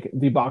decided to make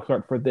the box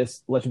art for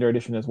this Legendary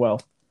Edition as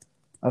well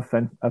of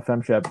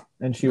FemShep,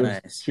 and she was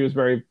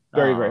very,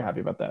 very, very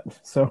happy about that.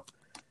 So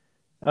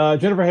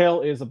Jennifer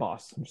Hale is a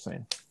boss. I'm just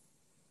saying.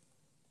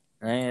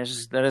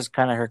 That is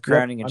kind of her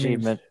crowning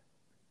achievement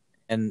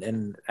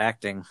in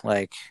acting.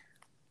 Like,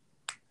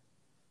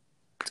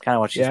 it's kind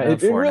of what she's known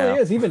for. It really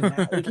now. is.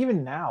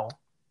 Even now,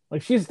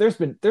 like there's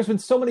been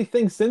so many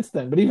things since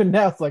then, but even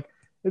now, it's like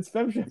it's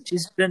FemShep.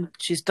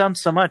 She's done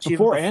so much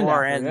before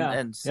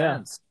and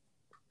since,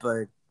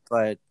 but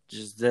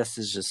this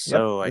is just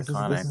so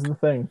iconic. This is the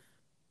thing.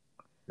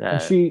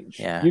 That,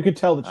 and you could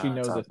tell that she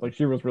knows it. Like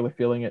she was really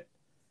feeling it.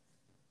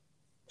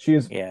 She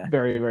is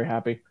very, very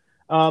happy.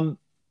 And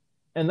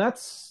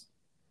that's.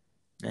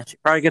 Yeah, she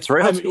probably gets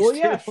royalties.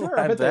 Sure.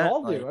 I bet they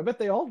all do. I bet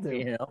they all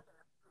do.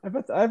 I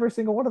bet every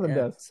single one of them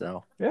does.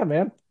 So yeah,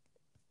 man.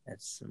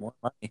 It's more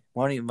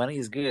money. Money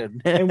is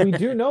good. And we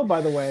do know,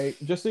 by the way,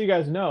 just so you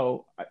guys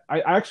know,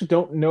 I actually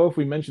don't know if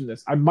we mentioned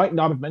this. I might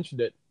not have mentioned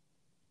it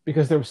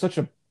because there was such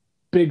a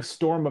big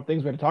storm of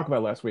things we had to talk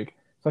about last week.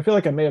 So I feel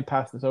like I may have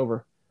passed this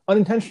over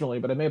unintentionally,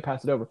 but I may have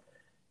passed it over.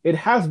 It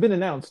has been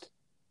announced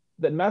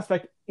that Mass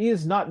Effect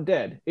is not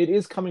dead. It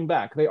is coming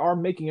back. They are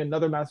making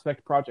another Mass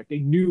Effect project, a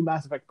new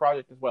Mass Effect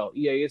project as well.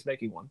 EA is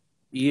making one.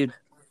 I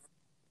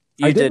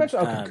did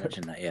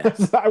mention that,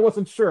 yeah. I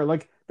wasn't sure.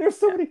 Like, there's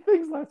so many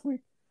things last week.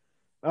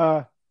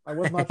 I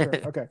was not sure.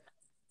 Okay,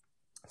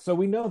 so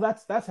we know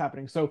that's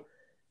happening. So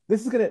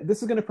this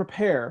is gonna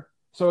prepare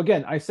So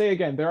again, I say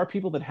again, there are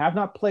people that have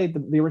not played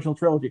the original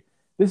trilogy.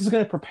 This is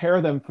going to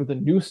prepare them for the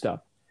new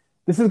stuff.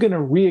 This is going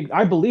to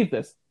I believe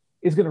this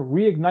is going to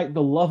reignite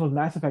the love of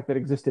Mass Effect that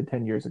existed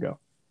 10 years ago.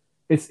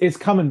 It's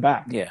coming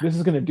back. Yeah. This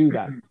is going to do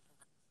that.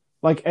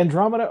 Like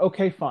Andromeda,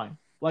 okay, fine.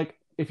 Like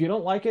if you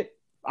don't like it,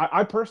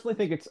 I personally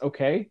think it's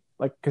okay.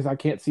 Like because I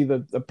can't see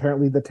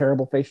apparently the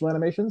terrible facial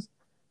animations.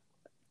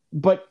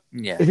 But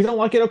Yeah. if you don't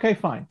like it, okay,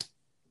 fine.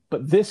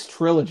 But this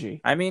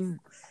trilogy, I mean,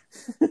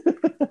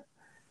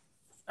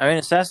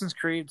 Assassin's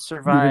Creed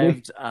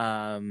survived.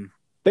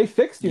 They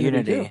fixed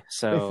Unity too.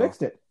 So they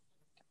fixed it.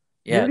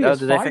 Yeah. Unity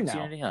Did they fine fix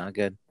now. Unity? Oh,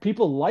 good.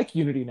 People like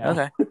Unity now.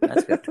 Okay,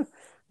 that's good.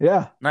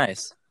 Yeah.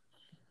 Nice.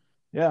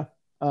 Yeah.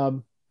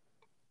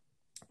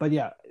 But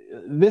yeah,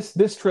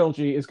 this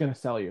trilogy is going to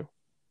sell you.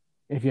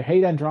 If you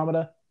hate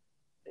Andromeda,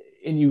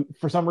 and you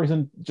for some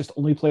reason just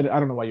only played it, I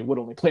don't know why you would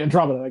only play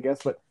Andromeda, I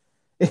guess, but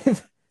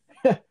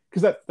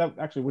because that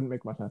actually wouldn't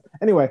make much sense.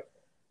 Anyway,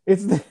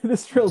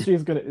 this trilogy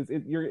is gonna.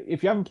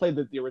 If you haven't played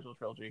the original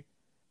trilogy,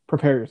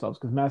 prepare yourselves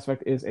because Mass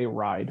Effect is a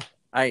ride.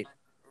 I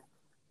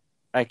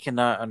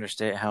cannot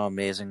understand how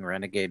amazing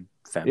Renegade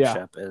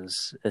FemShep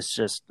is. It's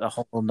just a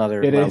whole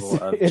nother It level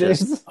is. of It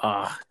just is.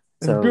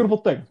 It's a beautiful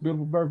thing.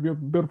 Very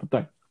beautiful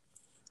thing.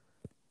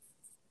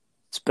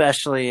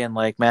 Especially in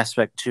like Mass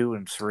Effect 2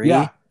 and 3.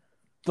 Yeah.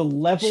 The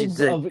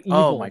levels of evil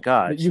oh my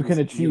God, that you can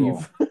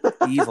achieve.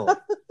 Evil.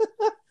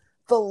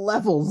 The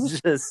levels.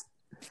 Just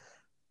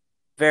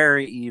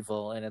very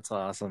evil, and it's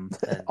awesome.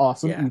 And,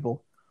 awesome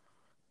evil.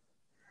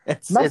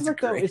 Mass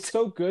Effect though is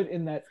so good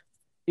in that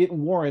it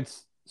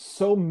warrants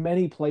so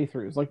many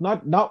playthroughs. Like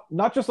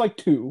not just like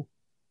 2.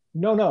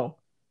 No.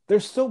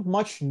 There's so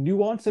much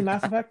nuance in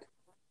Mass Effect.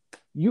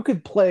 You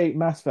could play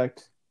Mass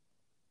Effect,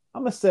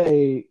 I'm gonna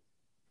say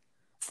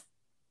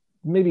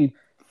maybe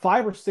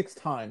 5 or 6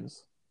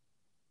 times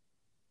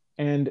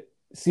and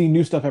see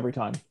new stuff every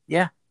time.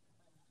 Yeah.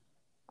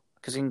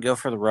 Because you can go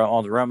for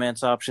all the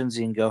romance options.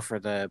 You can go for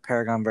the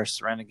Paragon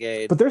versus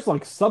Renegade. But there's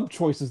like sub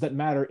choices that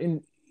matter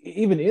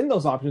even in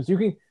those options.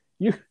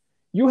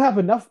 You have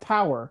enough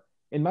power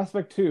in Mass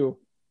Effect 2.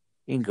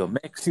 You can go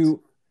mixed.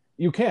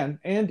 You can,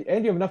 and you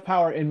have enough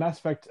power in Mass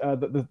Effect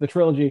the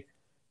trilogy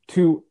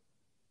to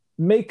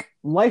make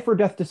life or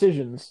death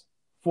decisions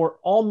for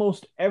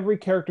almost every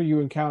character you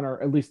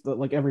encounter, at least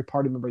like every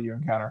party member you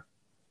encounter,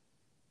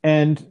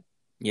 and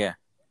yeah,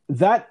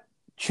 that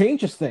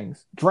changes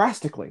things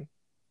drastically.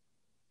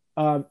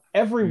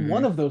 Every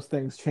one of those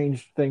things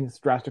changed things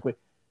drastically.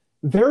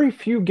 Very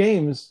few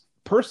games,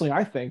 personally,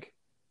 I think,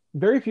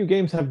 very few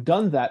games have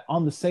done that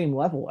on the same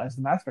level as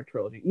the Mass Effect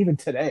trilogy, even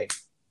today.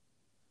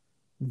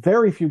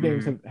 Very few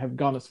games have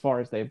gone as far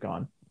as they've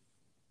gone.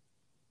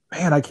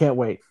 Man, I can't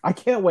wait. I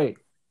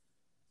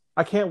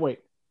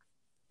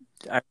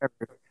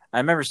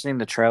remember seeing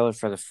the trailer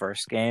for the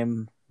first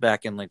game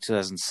back in like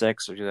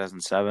 2006 or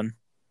 2007.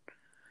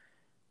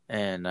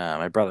 And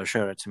my brother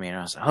showed it to me, and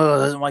I was like,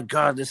 "Oh my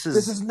God, this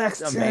is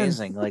next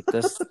amazing!" Gen. Like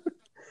this,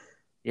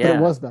 yeah, but it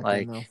was back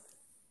then,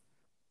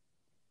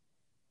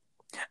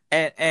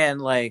 though.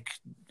 And like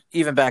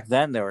even back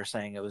then, they were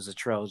saying it was a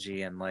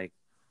trilogy, and like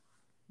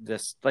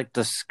this, like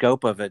the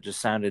scope of it just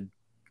sounded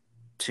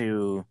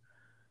too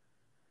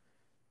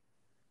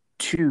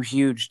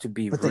huge to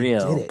be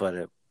real.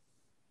 But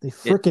they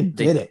freaking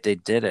did it. They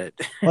did it.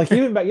 Like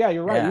even back, yeah,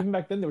 you're right. Yeah. Even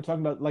back then, they were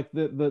talking about like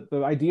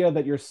the idea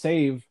that your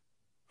save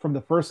from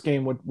the first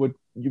game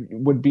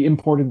would be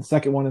imported in the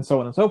second one, and so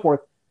on and so forth.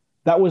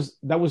 That was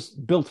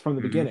built from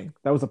the beginning.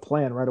 That was a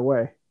plan right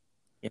away.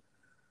 Yep.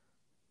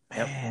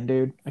 Man,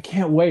 dude, I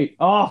can't wait.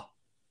 Oh,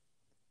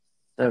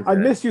 so I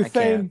miss you,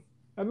 Thane.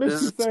 I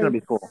miss you, Thane. It's gonna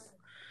be cool.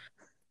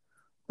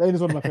 Thane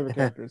is one of my favorite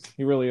characters.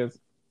 He really is.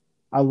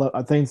 I love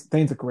Thane's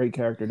a great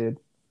character, dude.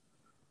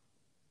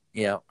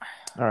 Yeah. All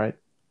right.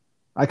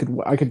 I could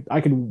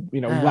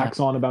wax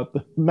on about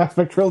the Mass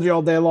Effect trilogy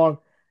all day long.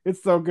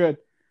 It's so good.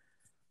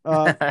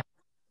 It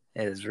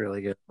is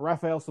really good.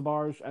 Raphael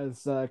Sbarge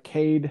as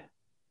Cade,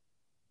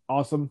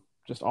 awesome,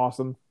 just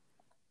awesome.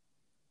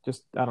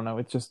 Just I don't know,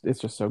 it's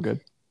just so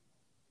good.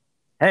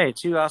 Hey,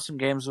 2 awesome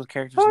games with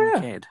characters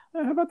named Cade.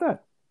 Yeah, how about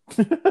that?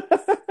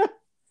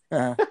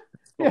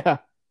 Yeah,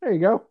 there you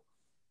go.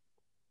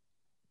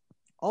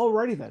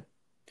 Alrighty then.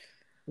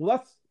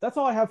 Well, that's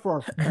all I have for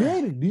our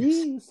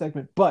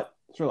segment. But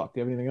Sherlock, do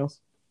you have anything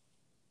else?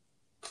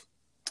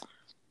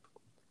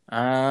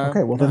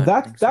 Okay, well then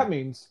that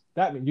means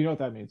you know what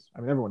that means.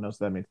 I mean, everyone knows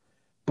what that means,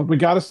 but we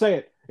got to say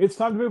it. It's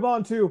time to move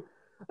on to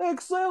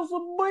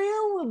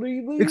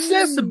accessibility.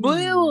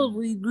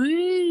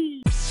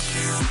 Accessibility.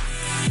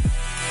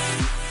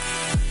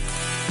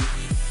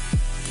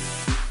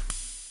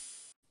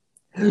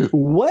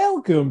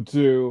 Welcome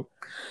to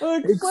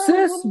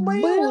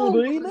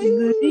accessibility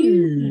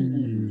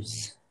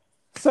news.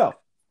 So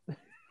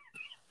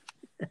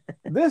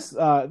this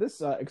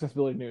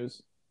accessibility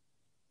news,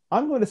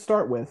 I'm going to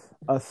start with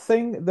a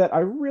thing that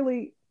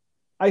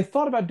I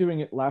thought about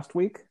doing it last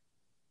week,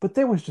 but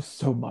there was just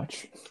so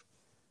much.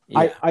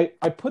 Yeah.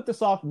 I put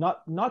this off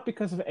not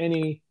because of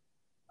any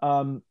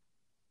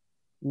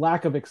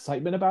lack of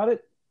excitement about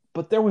it,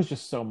 but there was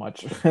just so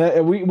much.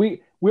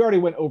 We already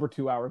went over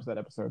 2 hours that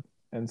episode,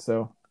 and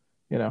so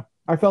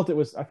I felt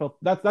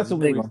that's the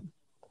only reason.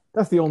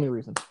 That's the only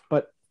reason.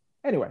 But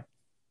anyway,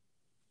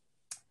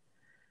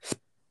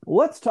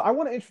 let's talk. I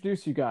want to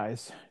introduce you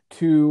guys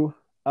to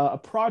a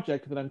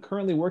project that I'm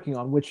currently working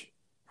on. Which,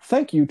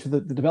 thank you to the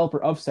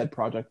developer of said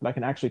project that I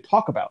can actually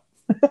talk about.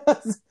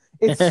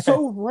 It's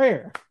so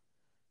rare,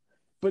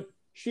 but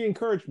she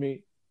encouraged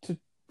me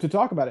to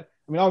talk about it.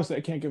 I mean, obviously,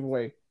 I can't give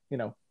away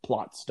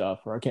plot stuff,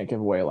 or I can't give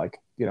away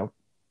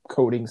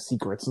coding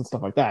secrets and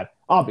stuff like that,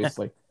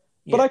 obviously.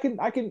 Yeah. But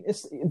I can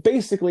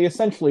basically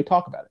essentially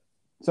talk about it.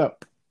 So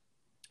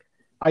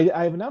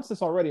I've announced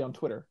this already on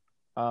Twitter,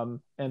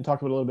 and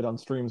talked about it a little bit on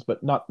streams,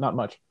 but not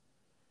much.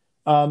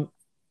 I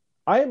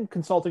am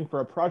consulting for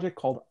a project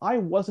called I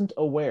Wasn't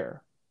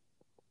Aware.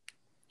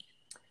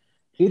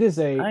 It is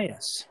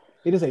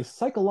a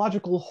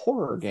psychological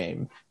horror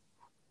game.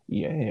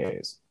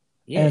 Yes.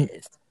 And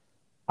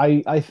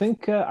I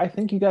think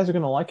you guys are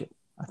gonna like it.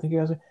 I think you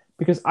guys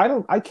because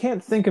I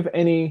can't think of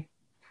any.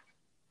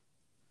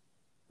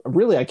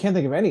 Really, I can't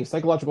think of any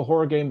psychological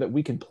horror game that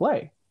we can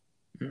play.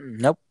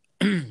 Nope.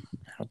 I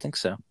don't think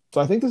so.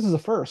 So I think this is a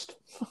first.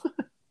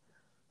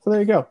 So there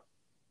you go.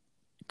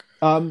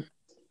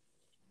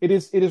 It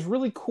is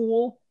really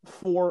cool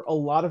for a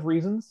lot of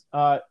reasons.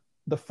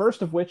 The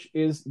first of which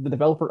is the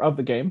developer of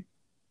the game.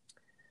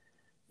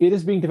 It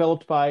is being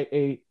developed by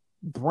a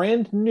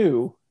brand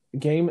new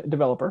game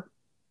developer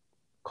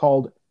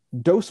called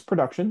Dose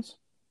Productions,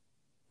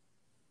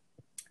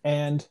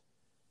 and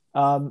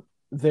the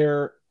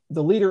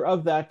leader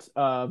of that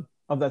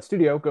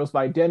studio goes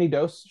by Danny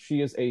Dose.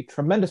 She is a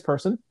tremendous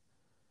person,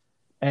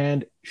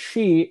 and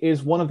she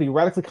is one of the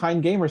Radically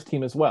Kind Gamers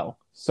team as well.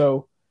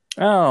 So,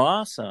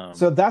 awesome!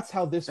 So that's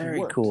how this Very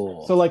worked.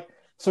 Cool.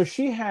 So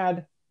she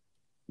had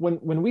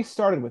when we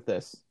started with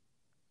this,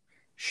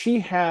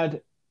 she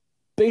had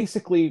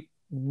basically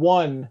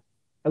one,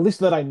 at least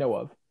that I know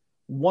of,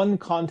 one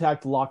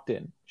contact locked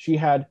in. She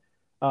had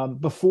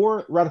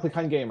before Radically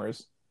Kind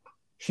Gamers,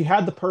 she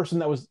had the person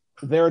that was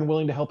there and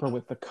willing to help her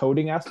with the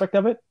coding aspect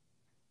of it.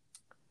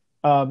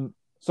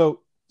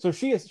 So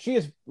she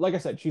is like I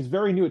said, she's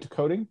very new to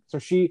coding. So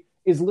she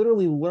is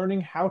literally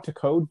learning how to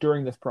code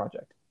during this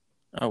project.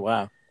 Oh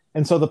wow!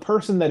 And so the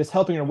person that is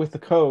helping her with the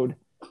code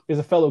is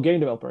a fellow game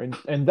developer,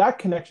 and that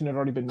connection had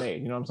already been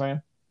made. You know what I'm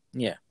saying?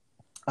 Yeah.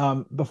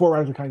 Before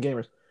Radically Kind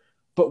Gamers,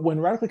 but when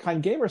Radically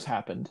Kind Gamers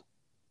happened,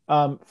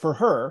 for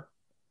her,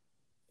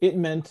 it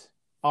meant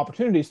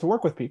opportunities to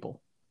work with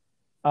people.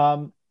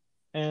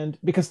 And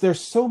because there's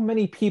so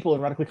many people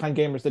in Radically Kind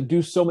Gamers that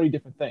do so many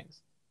different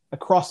things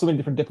across so many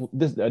different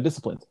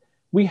disciplines.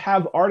 We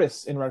have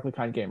artists in Radically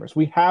Kind Gamers.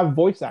 We have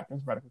voice actors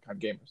in Radically Kind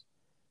Gamers.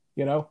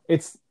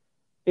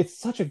 It's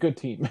such a good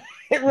team.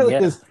 It really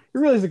is. It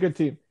really is a good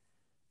team.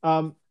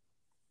 And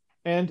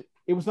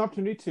it was an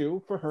opportunity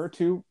too for her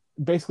to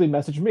basically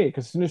message me,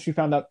 because as soon as she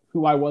found out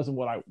who I was and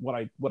what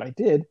I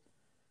did,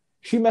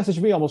 she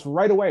messaged me almost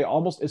right away,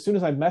 almost as soon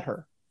as I met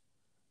her,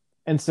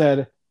 and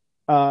said,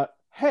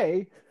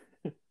 "Hey,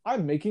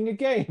 I'm making a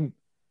game.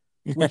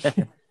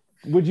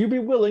 Would you be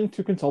willing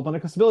to consult on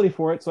accessibility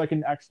for it so I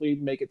can actually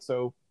make it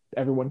so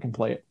everyone can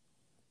play it?"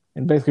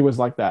 And basically was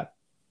like that.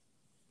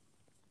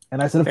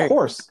 And I said, of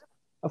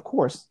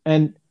course.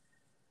 And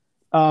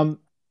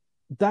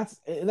that's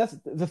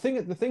the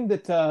thing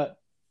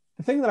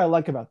that I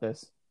like about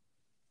this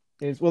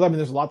is, well, I mean,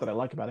 there's a lot that I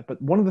like about it,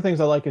 but one of the things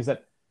I like is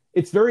that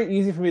it's very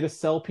easy for me to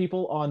sell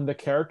people on the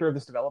character of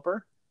this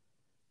developer,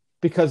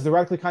 because the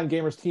Radically Kind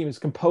Gamers team is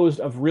composed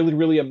of really,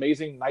 really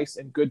amazing, nice,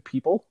 and good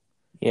people.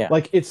 Yeah.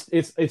 Like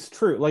it's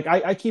true. Like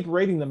I keep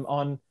rating them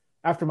on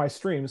after my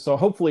streams, so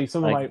hopefully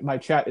some of my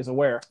chat is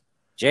aware.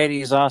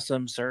 JD's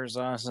awesome, Sir's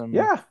awesome.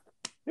 Yeah.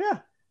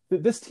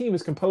 This team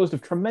is composed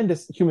of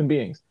tremendous human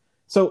beings.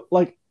 So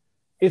like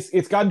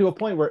it's gotten to a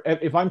point where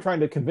if I'm trying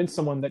to convince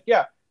someone that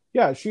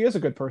yeah, she is a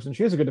good person,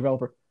 she is a good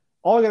developer,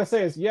 all I gotta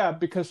say is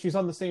because she's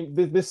on the same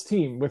this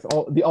team with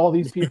all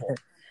these people,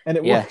 and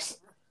it works.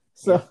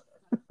 So,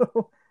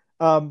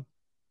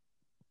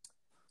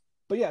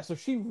 but yeah, so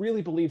she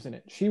really believes in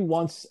it. She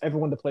wants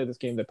everyone to play this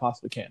game that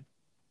possibly can.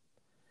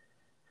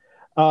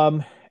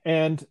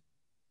 And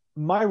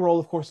my role,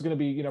 of course, is going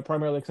to be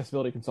primarily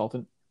accessibility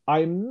consultant.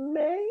 I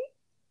may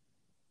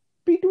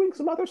be doing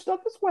some other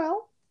stuff as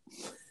well.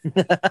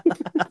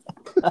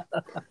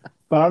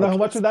 But I don't know how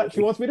much of that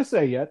she wants me to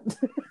say yet.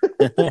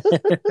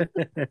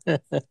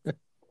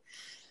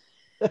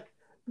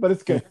 But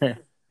it's good.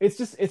 It's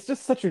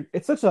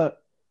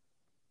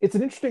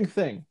an interesting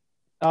thing.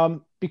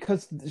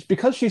 Because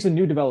she's a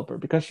new developer,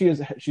 because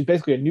she's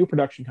basically a new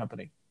production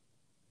company.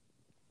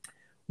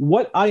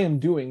 What I am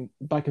doing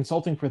by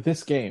consulting for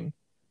this game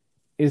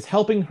is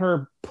helping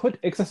her put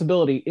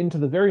accessibility into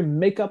the very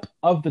makeup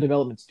of the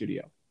development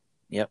studio.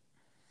 Yep.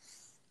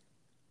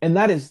 And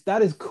that is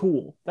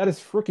cool. That is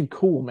freaking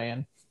cool,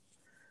 man.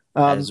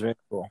 That is very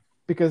cool.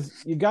 Because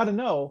you got to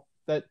know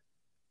that,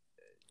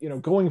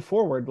 going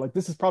forward, like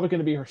this is probably going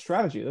to be her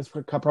strategy. This is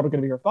probably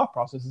going to be her thought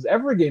process. Is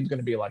every game's going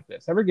to be like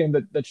this. Every game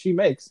that she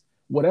makes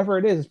whatever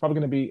it is probably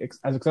going to be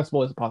as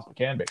accessible as it possibly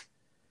can be.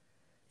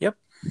 Yep.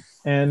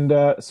 And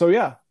so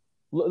yeah,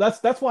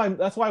 that's why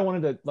I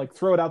wanted to like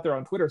throw it out there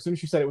on Twitter as soon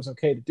as you said it was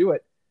okay to do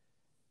it,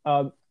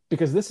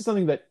 because this is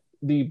something that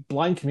the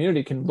blind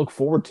community can look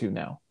forward to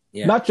now.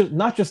 Yeah.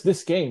 Not just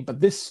this game,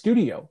 but this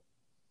studio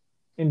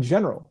in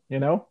general. You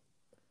know.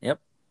 Yep.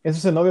 It's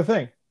just another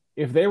thing.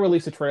 If they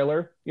release a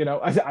trailer, you know,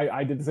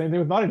 I did the same thing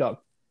with Naughty Dog.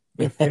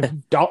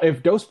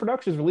 If Dose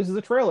Productions releases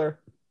a trailer,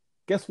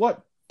 guess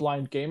what,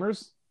 blind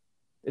gamers?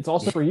 It's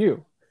also for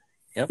you.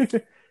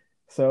 Yep.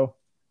 So,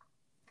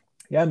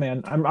 yeah,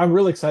 man, I'm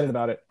really excited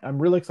about it.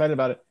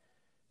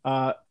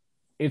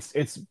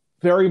 It's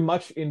very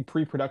much in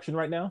pre-production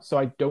right now, so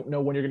I don't know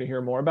when you're going to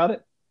hear more about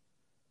it.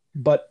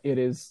 But it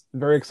is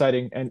very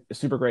exciting and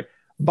super great.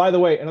 By the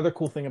way, another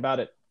cool thing about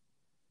it,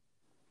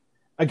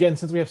 again,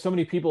 since we have so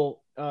many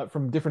people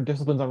from different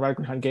disciplines on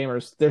Radically Behind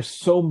Gamers, there's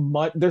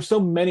so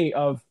many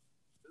of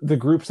the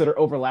groups that are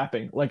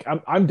overlapping. Like,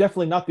 I'm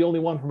definitely not the only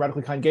one from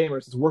Radically Behind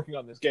Gamers that's working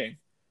on this game.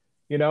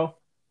 You know,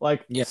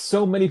 like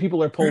so many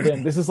people are pulled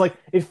in. This is like,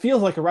 it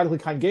feels like a Radically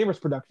Kind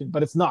Gamers production,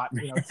 but it's not.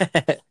 You know,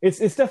 it's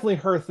definitely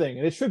her thing,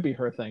 and it should be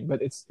her thing.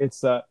 But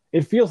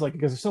it feels like it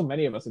because there's so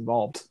many of us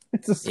involved.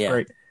 It's just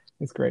great.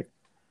 It's great.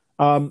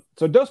 So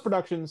Dose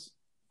Productions,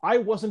 I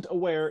wasn't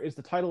aware, is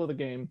the title of the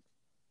game,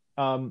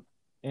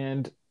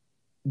 and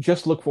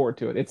just look forward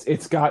to it.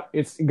 It's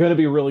going to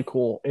be really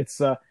cool.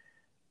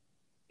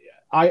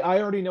 I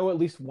already know at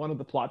least one of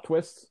the plot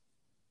twists,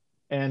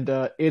 and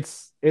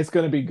it's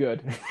going to be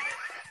good.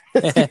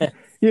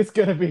 It's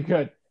going to be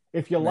good.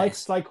 If you like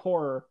psych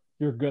horror,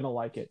 you're going to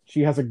like it.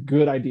 She has a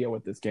good idea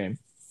with this game.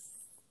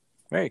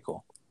 Very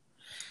cool.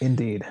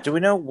 Indeed. Do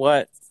we know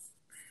what,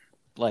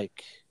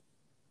 like,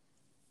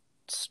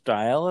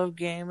 style of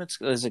game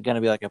is it going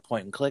to be like a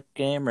point and click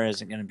game, or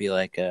is it going to be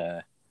like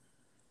a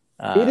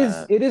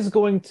it is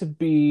going to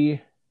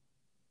be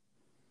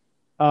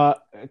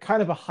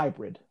kind of a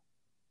hybrid.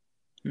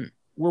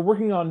 We're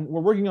working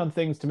on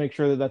things to make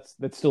sure that's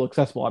still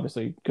accessible,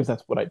 obviously, because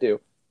that's what I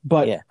do.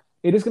 But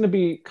it is going to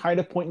be kind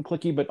of point and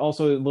clicky, but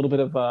also a little bit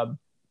of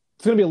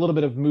it's going to be a little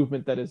bit of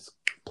movement that is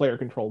player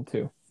controlled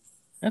too.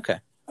 Okay.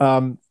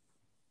 Cool.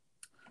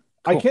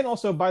 I can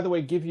also, by the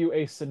way, give you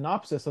a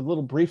synopsis, a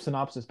little brief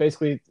synopsis.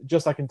 Basically,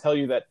 just I can tell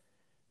you that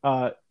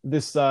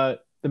the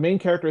main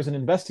character is an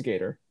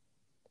investigator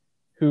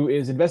who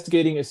is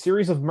investigating a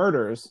series of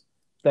murders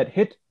that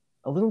hit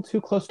a little too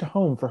close to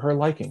home for her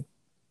liking.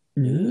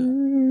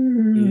 Ooh.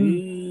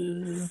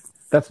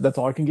 That's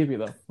all I can give you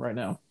though right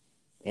now.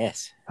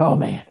 Yes. Oh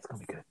man, it's gonna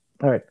be good.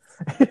 All right.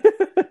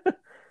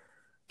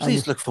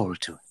 Please look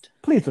forward to it.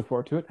 Please look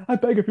forward to it. I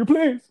beg of you,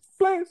 please.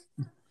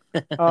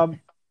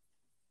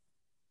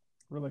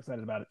 Really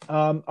excited about it.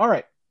 All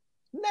right.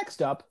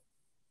 Next up,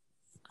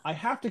 I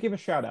have to give a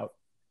shout out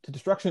to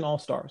Destruction All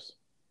Stars.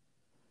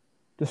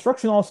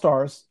 Destruction All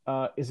Stars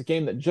is a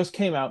game that just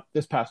came out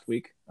this past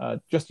week,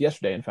 just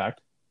yesterday, in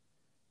fact,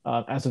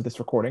 as of this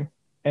recording.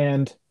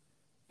 And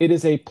it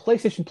is a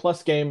PlayStation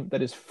Plus game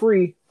that is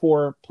free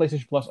for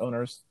PlayStation Plus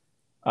owners.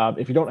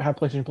 If you don't have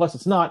PlayStation Plus,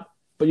 it's not.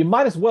 But you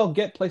might as well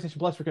get PlayStation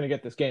Plus if you're going to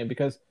get this game,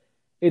 because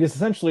it is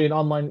essentially an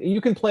online...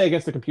 You can play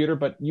against the computer,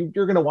 but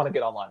you're going to want to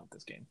get online with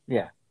this game.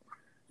 Yeah.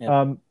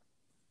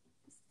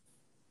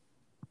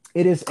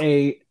 It is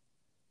a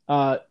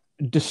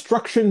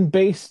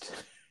destruction-based,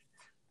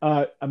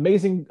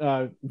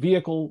 amazing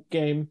vehicle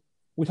game.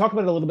 We talked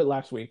about it a little bit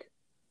last week.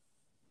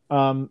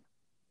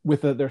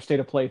 With their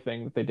state of play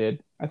thing that they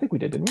did. I think we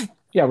did, didn't we?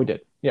 Yeah, we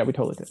did. Yeah, we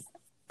totally did.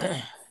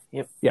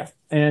 Yep. Yeah,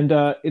 and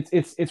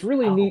it's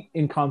really neat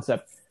in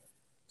concept.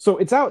 So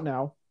it's out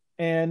now,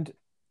 and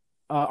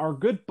our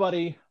good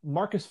buddy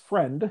Marcus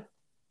Friend.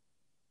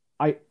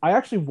 I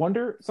actually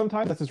wonder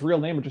sometimes that's his real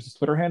name or just his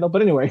Twitter handle.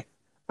 But anyway,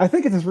 I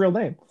think it's his real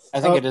name. I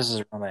think it is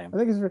his real name. I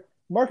think it's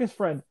Marcus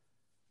Friend.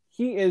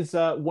 He is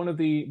one of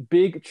the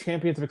big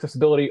champions of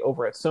accessibility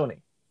over at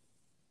Sony,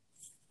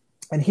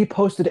 and he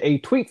posted a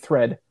tweet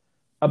thread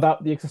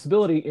about the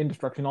accessibility in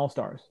Destruction All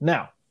Stars.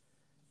 Now,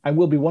 I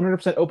will be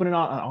 100% open and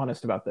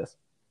honest about this.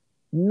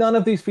 None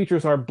of these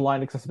features are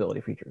blind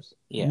accessibility features.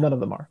 Yeah. None of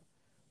them are.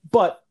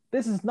 But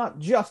this is not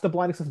just a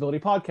blind accessibility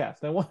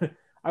podcast. I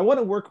want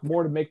to work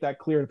more to make that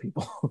clear to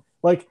people.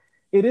 Like,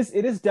 it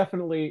is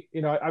definitely,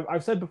 you know,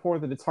 I've said before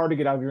that it's hard to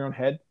get out of your own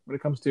head when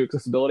it comes to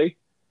accessibility.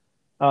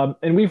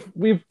 And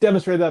we've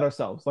demonstrated that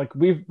ourselves. Like,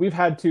 we've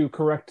had to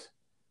correct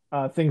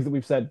things that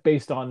we've said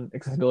based on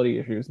accessibility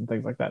issues and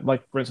things like that.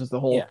 Like, for instance, the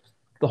whole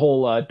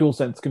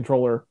DualSense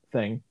controller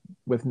thing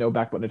with no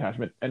back button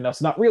attachment, and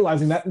us not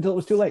realizing that until it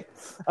was too late.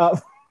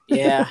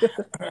 Yeah.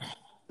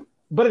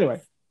 But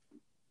anyway,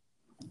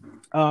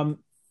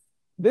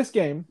 this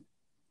game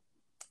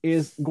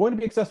is going to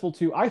be accessible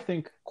to, I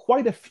think,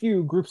 quite a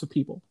few groups of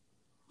people.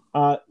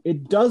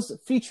 It does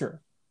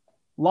feature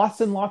lots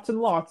and lots and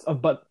lots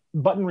of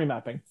button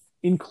remapping,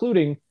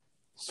 including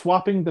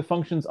swapping the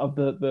functions of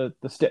the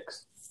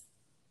sticks.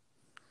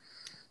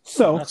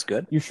 So that's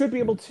good. You should be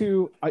able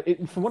to,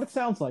 from what it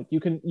sounds like, you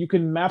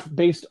can map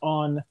based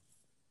on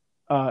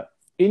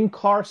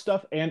in-car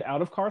stuff and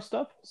out-of-car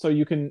stuff, so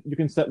you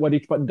can set what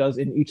each button does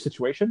in each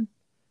situation.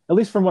 At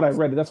least from what I've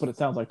read, that's what it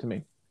sounds like to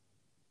me,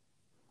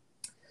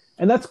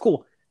 and that's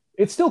cool.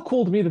 It's still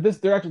cool to me that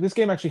this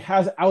game actually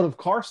has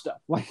out-of-car stuff.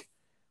 Like,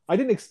 I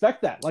didn't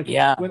expect that. Like,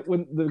 Yeah.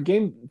 when the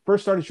game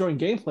first started showing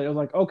gameplay, I was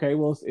like, okay,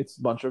 well, it's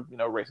a bunch of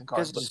racing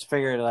cars. Just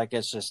figured like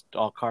it's just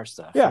all car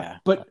stuff. Yeah,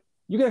 but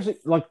you can actually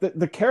like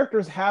the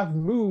characters have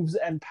moves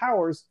and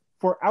powers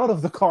for out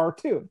of the car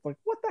too. Like,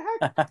 what the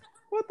heck?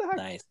 What the heck?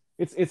 Nice.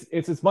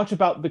 It's as much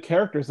about the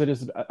characters as it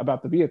is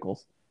about the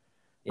vehicles.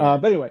 Yeah.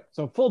 But anyway,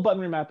 so full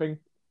button remapping,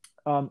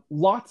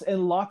 lots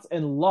and lots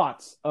and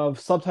lots of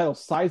subtitle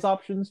size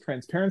options,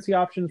 transparency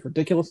options,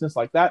 ridiculousness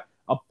like that.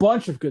 A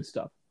bunch of good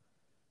stuff.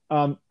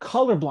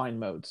 Colorblind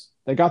modes,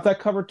 they got that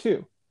covered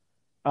too.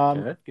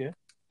 Good.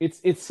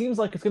 It seems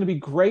like it's going to be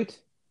great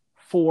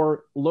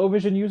for low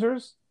vision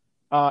users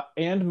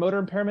and motor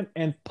impairment,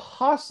 and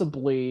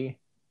possibly.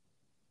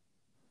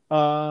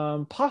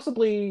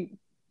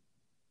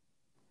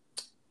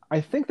 I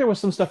think there was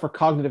some stuff for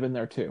cognitive in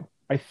there too.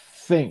 I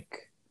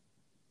think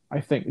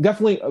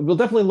definitely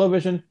low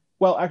vision.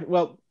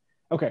 Well,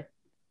 okay.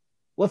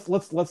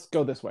 Let's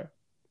go this way.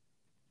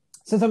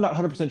 Since I'm not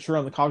 100% sure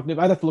on the cognitive,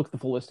 I'd have to look at the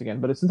full list again.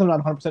 But since I'm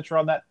not 100% sure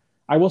on that,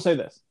 I will say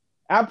this: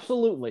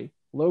 absolutely,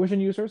 low vision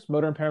users,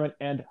 motor impairment,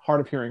 and hard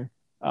of hearing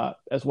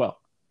as well.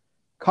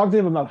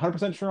 Cognitive, I'm not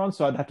 100% sure on,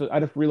 so I'd have to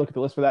relook at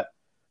the list for that.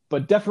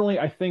 But definitely,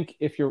 I think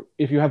if you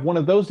have one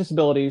of those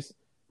disabilities,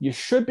 you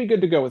should be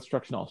good to go with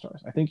Destruction All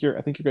Stars. I think you're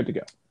good to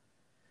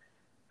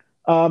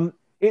go.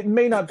 It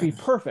may not be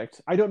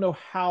perfect. I don't know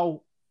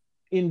how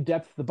in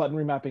depth the button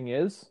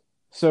remapping is.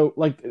 So,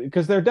 like,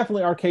 because there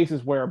definitely are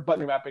cases where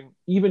button remapping,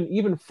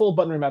 even full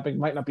button remapping,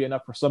 might not be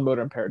enough for some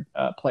motor impaired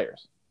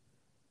players.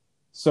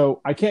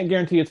 So I can't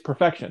guarantee it's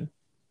perfection,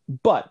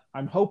 but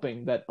I'm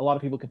hoping that a lot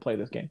of people can play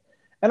this game,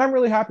 and I'm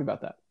really happy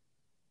about that.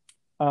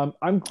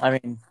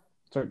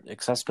 Sorry.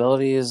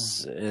 Accessibility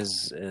is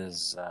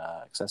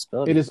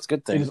accessibility. It is a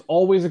good thing. It is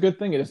always a good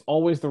thing. It is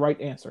always the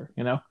right answer.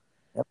 Yep.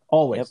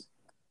 Always.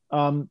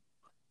 Yep.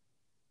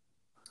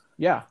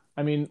 Yeah.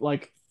 I mean,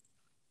 like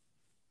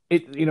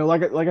it.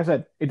 Like I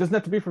said, it doesn't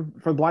have to be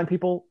for blind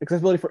people.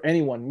 Accessibility for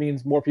anyone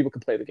means more people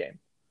can play the game.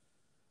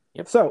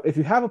 Yep. So if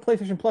you have a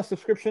PlayStation Plus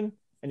subscription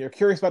and you're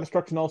curious about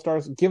Destruction All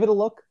Stars, give it a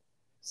look.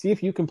 See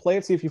if you can play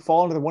it. See if you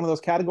fall into one of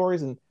those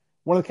categories, and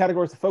one of the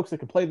categories of folks that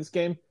can play this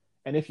game.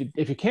 And if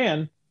you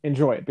can,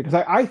 enjoy it, because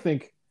I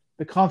think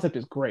the concept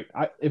is great.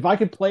 If I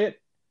could play it,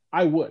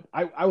 I would.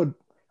 I would.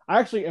 I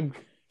actually am.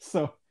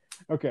 So,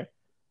 okay,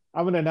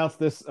 I'm going to announce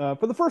this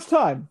for the first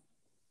time.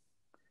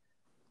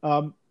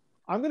 I'm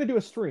going to do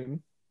a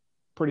stream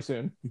pretty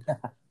soon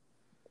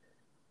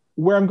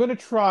where I'm going to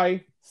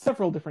try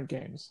several different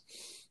games,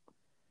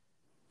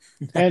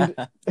 and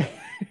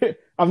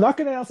I'm not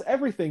going to announce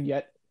everything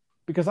yet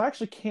because I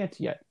actually can't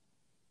yet.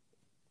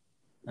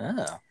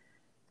 Oh.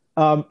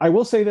 I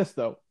will say this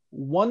though.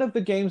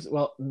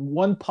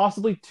 One,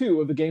 possibly two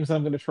of the games that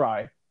I'm going to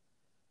try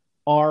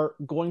are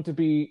going to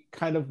be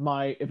kind of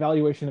my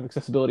evaluation of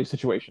accessibility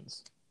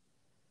situations.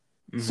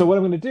 Mm-hmm. So what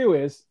I'm going to do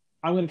is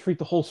I'm going to treat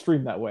the whole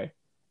stream that way.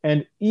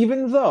 And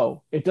even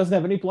though it doesn't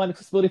have any blind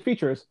accessibility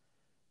features,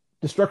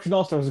 Destruction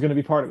All Stars is going to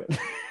be part of it.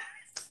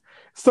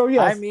 So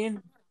yes,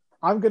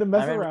 I'm going to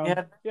mess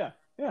around. Yeah.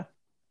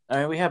 I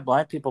mean, we have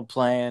blind people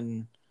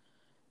playing,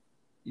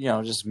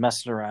 just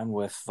messing around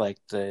with like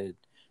the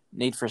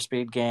Need for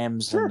Speed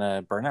games and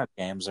the Burnout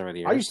games over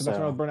the years. I used to mess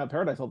around with Burnout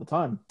Paradise all the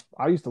time.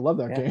 I used to love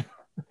that game,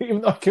 even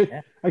though I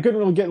couldn't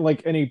really get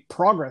like any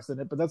progress in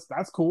it. But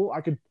that's cool.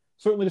 I could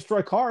certainly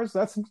destroy cars.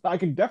 I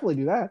can definitely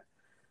do that.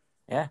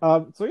 Yeah.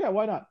 So yeah,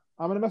 why not?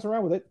 I'm gonna mess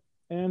around with it,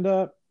 and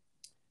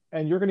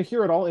you're gonna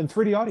hear it all in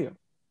 3D audio.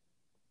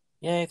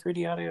 Yay,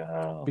 3D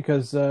audio!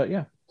 Because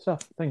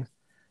things.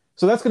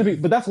 So that's gonna be,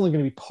 but that's only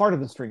gonna be part of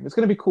the stream. It's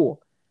gonna be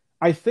cool.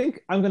 I think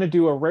I'm going to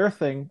do a rare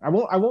thing. I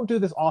won't do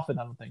this often,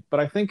 I don't think.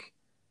 But I think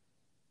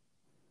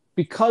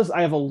because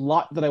I have a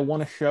lot that I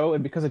want to show,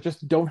 and because I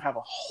just don't have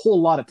a whole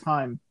lot of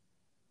time,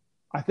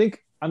 I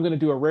think I'm going to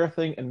do a rare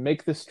thing and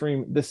make this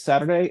stream this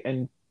Saturday,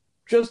 and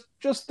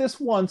just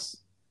this once,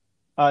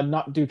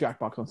 not do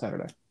Jackbox on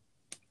Saturday.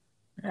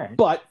 All right.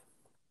 But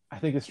I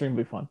think this stream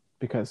will be fun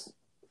because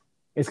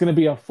it's going to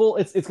be a full.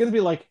 It's going to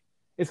be like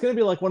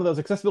one of those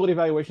accessibility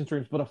evaluation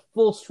streams, but a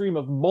full stream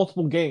of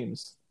multiple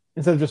games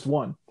instead of just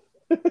one.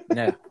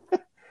 Yeah.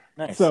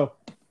 Nice. So,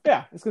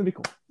 yeah, it's going to be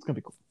cool.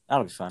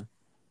 That'll be fun.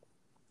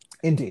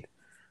 Indeed.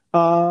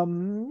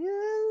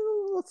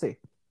 Let's see.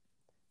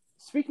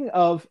 Speaking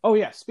of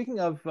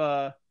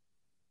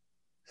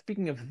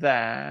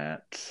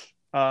that,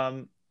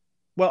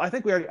 well, I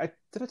think we already,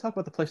 did I talk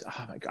about the PlayStation?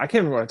 Oh my God, I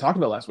can't remember what I talked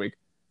about last week.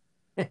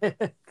 Did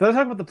I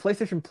talk about the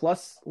PlayStation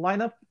Plus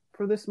lineup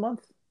for this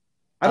month?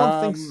 I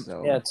don't think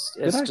so. Yeah,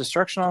 it's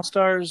Destruction All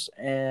Stars,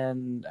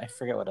 and I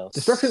forget what else.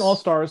 Destruction All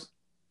Stars,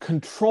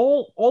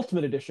 Control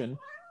Ultimate Edition,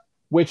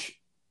 which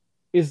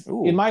is,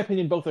 in my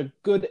opinion, both a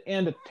good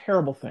and a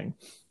terrible thing.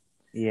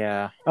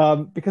 Yeah.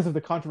 Because of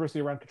the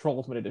controversy around Control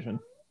Ultimate Edition.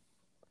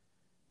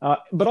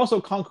 But also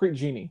Concrete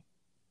Genie.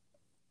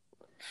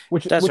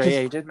 That's which right. is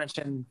Yeah,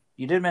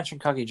 you did mention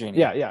Cocky Genie.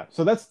 yeah.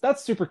 So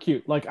that's super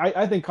cute. Like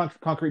I think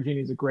Concrete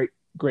Genie is a great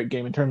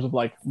game in terms of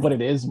like what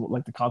it is,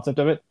 like the concept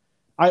of it.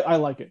 I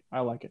like it. I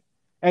like it.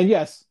 And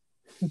yes,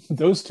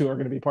 those two are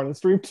going to be part of the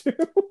stream too.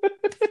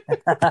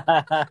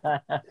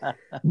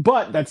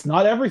 But that's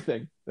not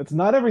everything. That's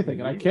not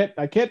everything, and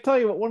I can't tell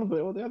you what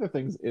what the other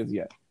things is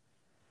yet.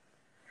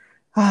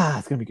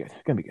 It's gonna be good.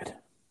 It's gonna be good.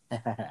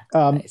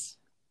 Nice.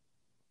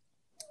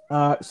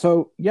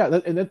 So yeah,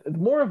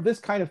 more of this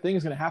kind of thing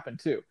is going to happen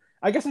too.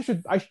 I guess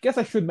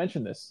I should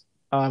mention this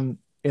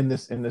in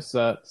this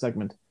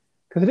segment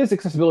because it is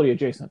accessibility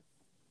adjacent.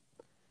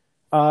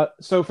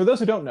 So for those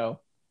who don't know,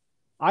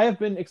 I have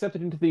been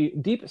accepted into the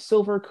Deep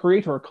Silver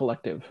Creator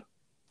Collective.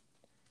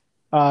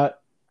 The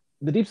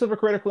Deep Silver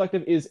Creator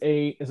Collective is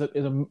a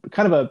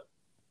kind of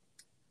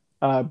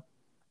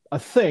a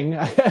thing.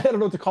 I don't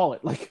know what to call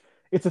it. Like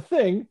it's a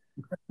thing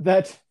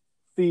that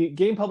the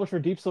game publisher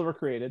Deep Silver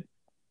created,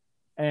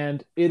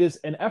 and it is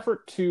an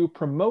effort to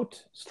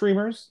promote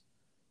streamers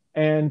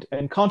and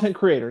content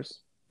creators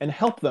and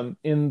help them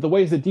in the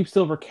ways that Deep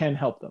Silver can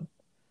help them.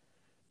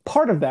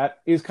 Part of that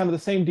is kind of the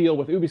same deal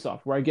with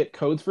Ubisoft, where I get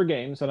codes for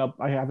games and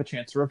I have a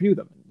chance to review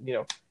them,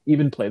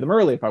 even play them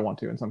early if I want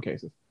to in some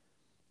cases.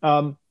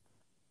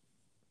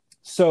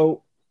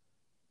 So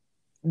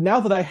now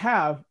that I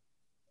have,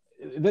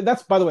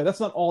 that's, by the way, that's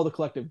not all the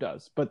collective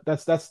does, but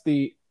that's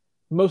the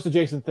most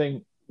adjacent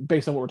thing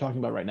based on what we're talking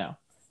about right now.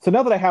 So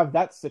now that I have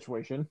that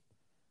situation,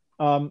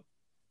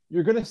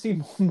 you're going to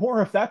see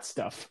more of that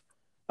stuff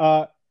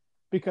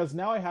because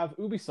now I have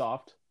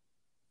Ubisoft,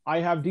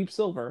 I have Deep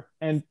Silver,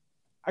 and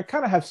I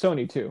kind of have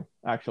Sony too,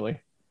 actually.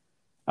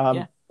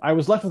 I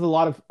was left with a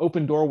lot of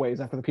open doorways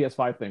after the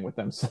PS5 thing with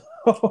them. So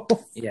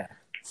yeah.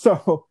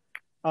 So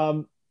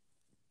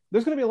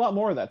there's going to be a lot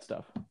more of that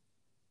stuff.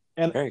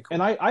 And Very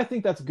cool. And I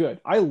think that's good.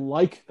 I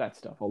like that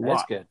stuff a lot.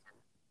 That's good.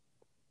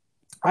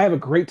 I have a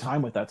great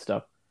time with that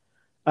stuff.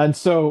 And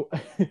so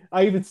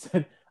I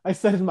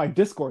said in my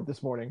Discord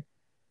this morning,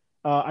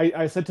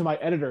 I said to my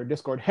editor in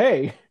Discord,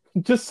 hey,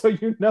 just so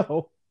you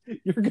know,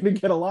 you're going to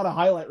get a lot of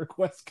highlight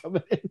requests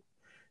coming in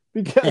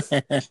because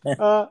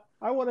I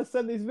want to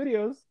send these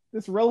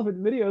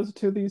relevant videos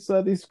to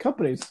these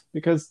companies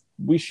because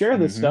we share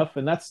this stuff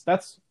and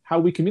that's how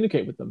we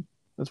communicate with them.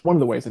 That's one of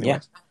the ways anyway.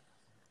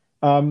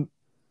 Yeah.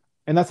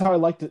 And that's how I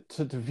like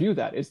to view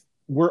that is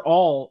we're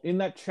all in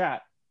that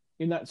chat,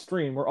 in that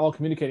stream, we're all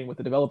communicating with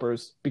the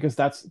developers because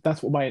that's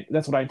what I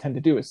intend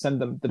to do is send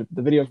them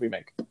the videos we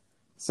make.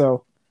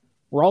 So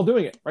we're all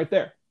doing it right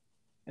there.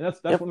 And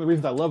that's one of the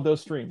reasons I love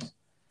those streams.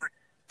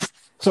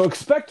 So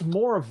expect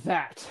more of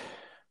that.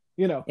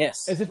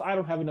 Yes. As if I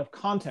don't have enough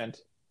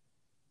content,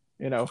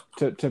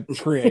 to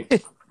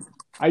create.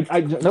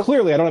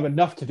 Clearly I don't have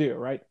enough to do,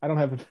 right? I'm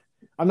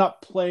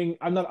not in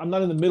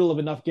the middle of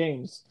enough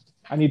games.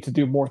 I need to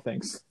do more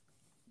things.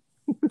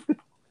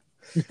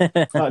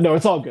 No,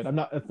 it's all good.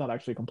 It's not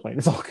actually a complaint.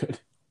 It's all good.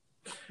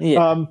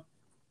 Yeah.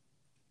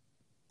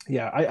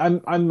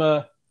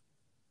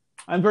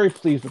 I'm very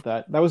pleased with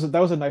that. That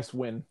was a nice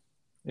win.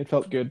 It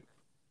felt good.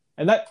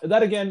 And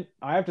that again,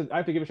 I have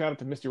to give a shout out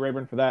to Misty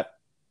Rayburn for that.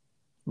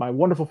 My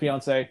wonderful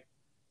fiance.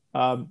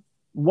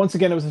 Once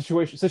again, it was a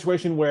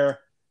situation where,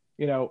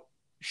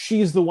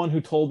 she's the one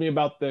who told me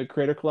about the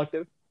Creator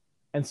Collective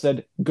and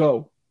said,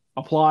 go,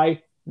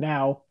 apply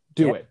now,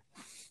 do it.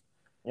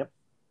 Yep.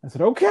 I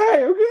said,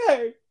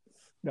 okay.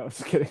 No,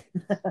 just kidding.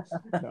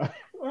 No.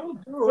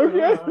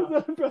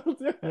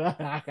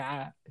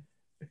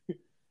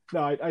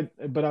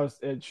 No,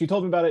 she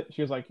told me about it.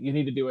 She was like, you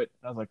need to do it.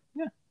 And I was like,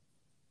 yeah,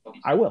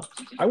 I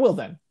will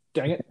then.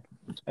 Dang it.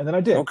 And then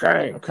I did.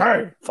 Okay.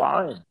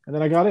 Fine. And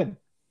then I got in.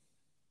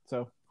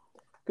 So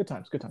good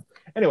times.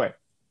 Anyway.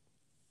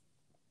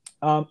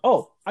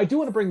 I do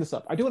want to bring this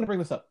up.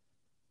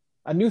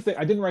 A new thing.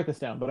 I didn't write this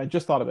down, but I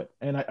just thought of it.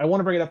 And I want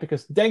to bring it up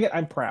because, dang it,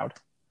 I'm proud.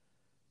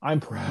 I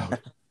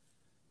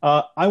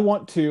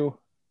want to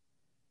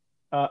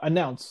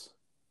announce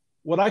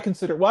what I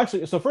consider... Well,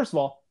 actually, so first of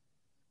all,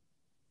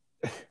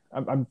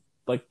 I'm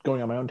like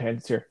going on my own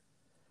tangents here.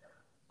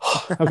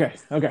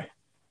 Okay.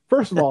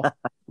 First of all,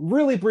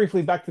 really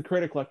briefly, back to the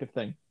Creator Collective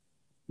thing.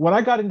 When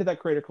I got into that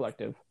Creator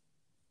Collective,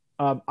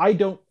 I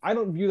don't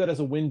view that as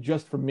a win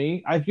just for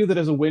me. I view that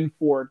as a win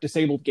for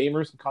disabled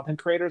gamers and content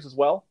creators as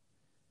well,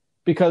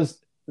 because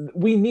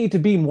we need to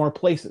be more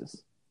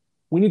places.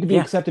 We need to be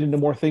accepted into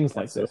more things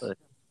like this.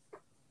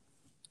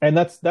 And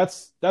that's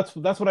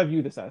what I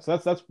view this as. So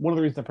that's one of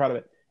the reasons I'm proud of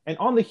it. And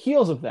on the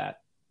heels of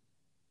that,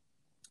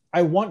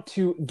 I want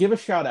to give a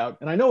shout out.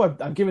 And I know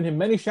I've given him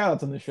many shout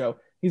outs on this show.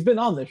 He's been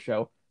on this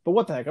show, but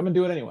what the heck? I'm going to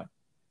do it anyway.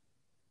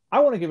 I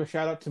want to give a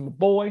shout out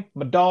to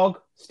my dog,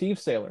 Steve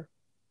Saylor,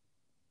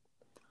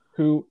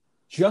 who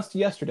just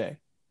yesterday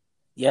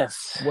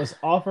was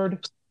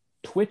offered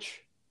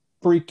Twitch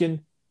freaking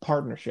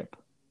partnership.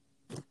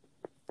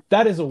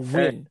 That is a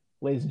win,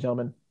 ladies and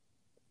gentlemen.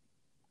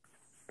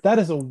 That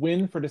is a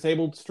win for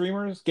disabled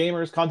streamers,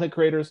 gamers, content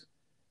creators.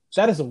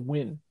 That is a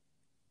win.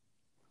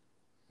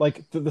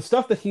 Like, the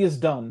stuff that he has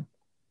done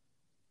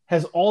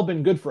has all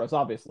been good for us,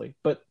 obviously.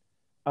 But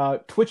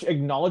Twitch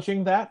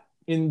acknowledging that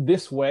in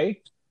this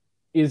way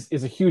is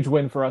a huge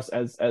win for us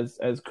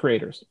as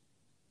creators.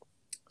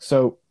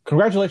 So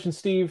congratulations,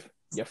 Steve.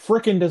 You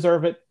fricking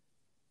deserve it.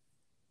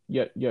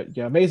 You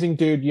amazing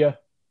dude.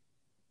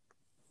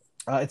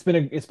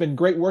 It's been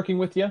great working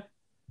with you,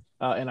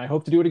 and I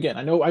hope to do it again.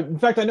 In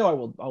fact, I know I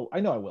will. I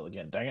know I will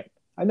again. Dang it,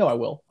 I know I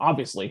will.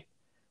 Obviously,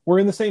 we're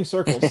in the same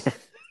circles.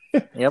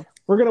 Yep.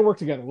 We're gonna work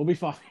together. We'll be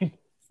fine.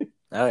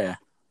 Oh yeah.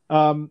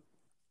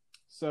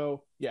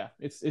 So yeah,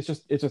 it's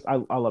just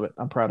I love it.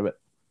 I'm proud of it.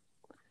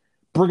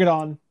 Bring it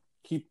on.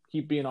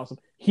 Keep being awesome.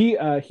 He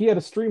had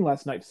a stream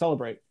last night to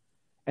celebrate,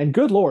 and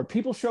good lord,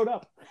 people showed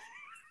up.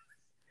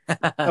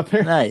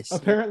 Nice.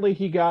 Apparently,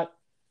 he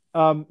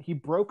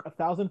broke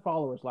 1,000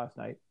 followers last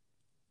night.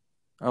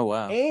 Oh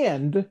wow.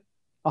 And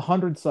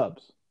 100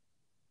 subs.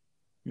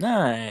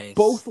 Nice.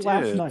 Both dude.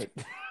 Last night.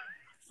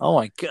 Oh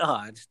my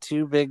god,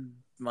 2 big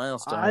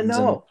milestones. I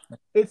know.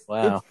 It's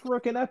wow. It's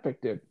freaking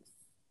epic, dude.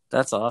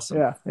 That's awesome.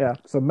 Yeah.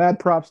 So mad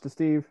props to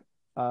Steve.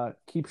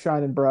 Keep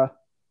shining, bruh.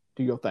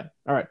 Do your thing.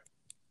 All right.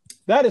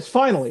 That is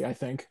finally, I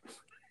think.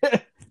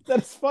 That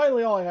is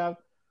finally all I have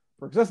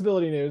for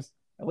accessibility news,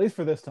 at least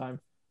for this time.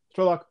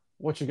 Sherlock,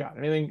 what you got?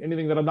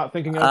 Anything that I'm not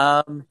thinking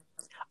of?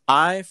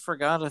 I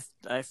forgot a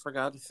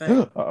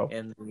thing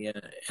in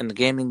the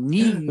gaming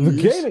news.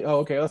 The gaming. Oh,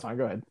 okay, that's fine.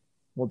 Go ahead.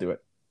 We'll do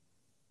it.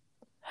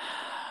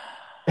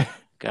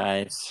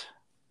 Guys.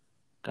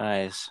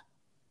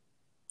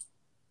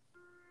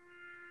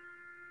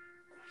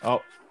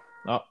 Oh.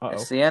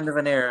 It's the end of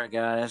an era,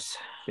 guys.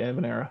 The end of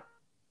an era.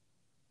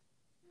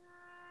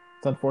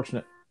 It's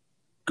unfortunate.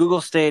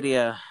 Google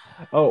Stadia.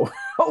 Oh,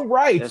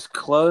 right. Is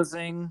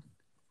closing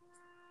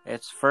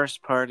its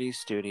first-party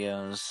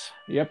studios.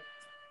 Yep.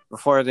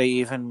 Before they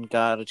even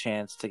got a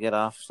chance to get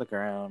off the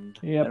ground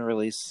and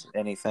release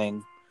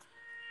anything.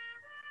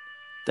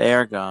 They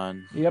are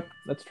gone. Yep,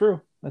 that's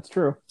true.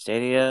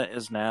 Stadia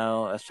is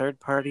now a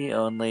third-party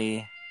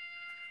only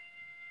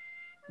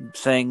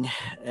thing,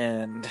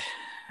 and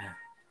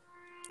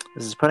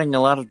this is putting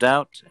a lot of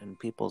doubt in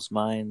people's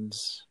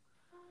minds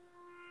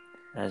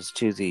as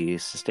to the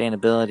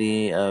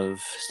sustainability of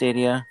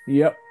Stadia.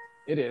 Yep,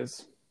 it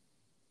is.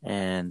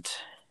 And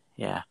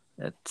yeah,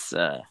 it's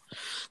not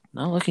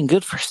looking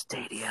good for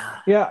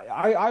Stadia. Yeah,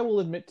 I will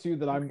admit too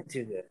that I'm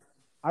too good.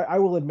 I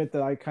will admit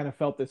that I kind of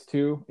felt this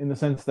too, in the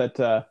sense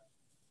that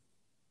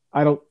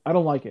I don't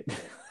like it.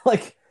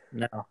 Like,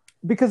 no,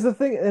 because the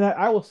thing, and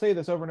I will say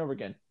this over and over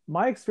again,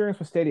 my experience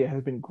with Stadia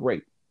has been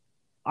great.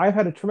 I've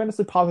had a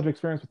tremendously positive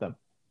experience with them.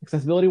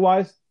 Accessibility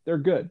wise, they're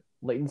good.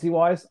 Latency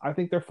wise, I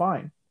think they're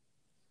fine.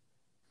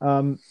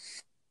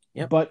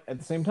 But at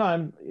the same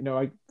time,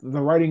 the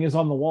writing is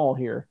on the wall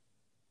here.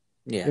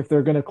 Yeah. If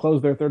they're going to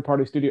close their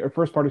third-party studio or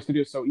first-party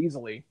studio so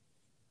easily,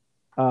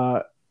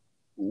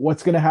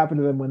 what's going to happen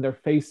to them when they're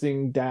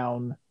facing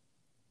down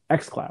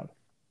xCloud,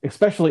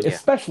 especially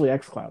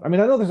xCloud? I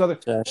mean, I know there's other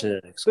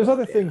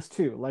things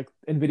too. Like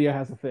Nvidia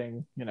has a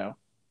thing.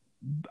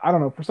 I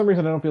don't know. For some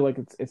reason, I don't feel like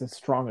it's as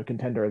strong a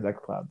contender as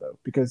xCloud though,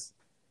 because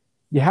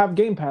you have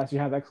Game Pass, you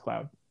have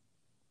xCloud,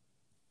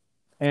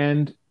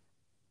 and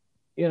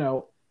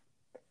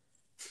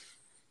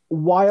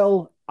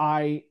while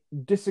I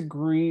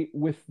disagree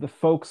with the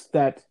folks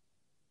that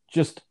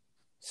just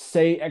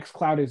say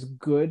xCloud is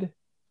good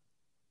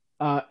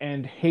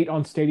and hate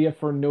on Stadia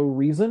for no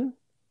reason,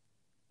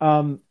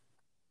 I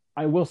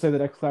will say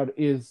that xCloud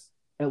is,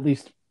 at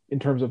least in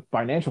terms of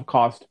financial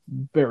cost,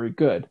 very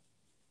good,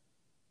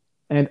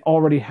 and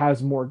already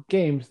has more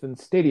games than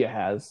Stadia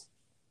has,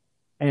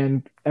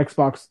 and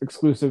Xbox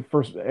exclusive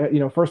first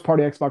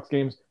party Xbox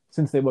games,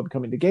 since they will be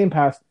coming to Game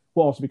Pass,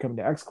 will also be coming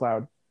to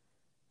xCloud.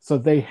 So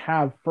they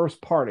have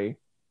first party.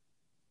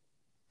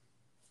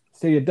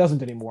 Stadia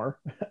doesn't anymore.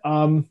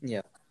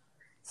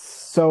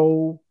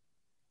 So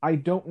I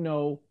don't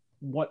know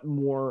what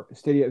more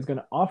Stadia is going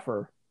to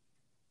offer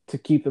to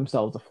keep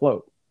themselves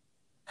afloat.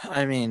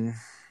 I mean,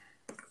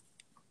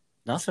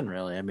 nothing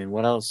really. I mean,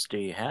 what else do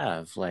you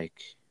have?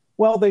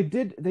 Well, they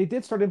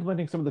did start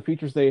implementing some of the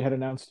features they had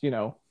announced,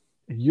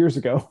 years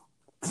ago.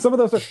 Some of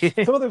those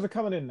are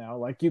coming in now.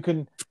 Like you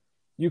can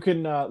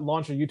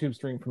launch a YouTube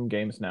stream from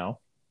games now.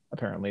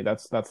 Apparently,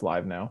 that's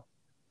live now.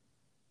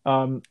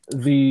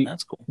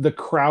 That's cool. The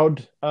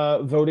crowd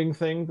voting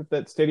thing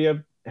that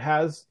Stadia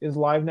has is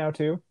live now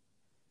too.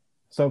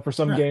 So for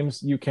some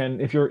games, you can,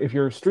 if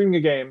you're streaming a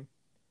game,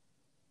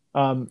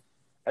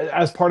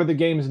 as part of the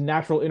game's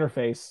natural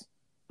interface,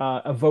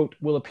 a vote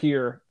will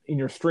appear in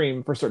your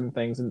stream for certain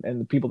things,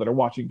 and the people that are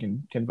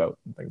watching can vote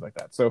and things like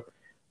that. So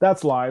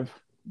that's live.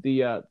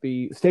 The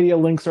Stadia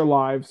links are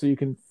live, so you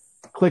can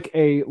click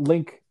a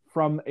link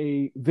from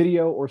a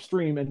video or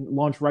stream and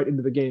launch right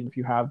into the game if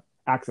you have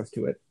access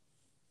to it.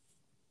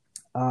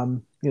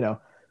 So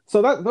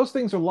those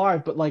things are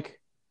live, but I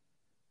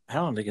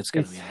don't think it's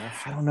going to be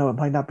enough. I don't know. It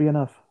might not be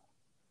enough.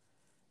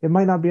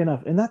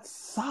 And that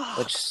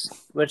sucks.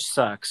 Which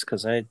sucks,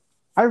 because I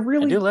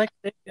really do like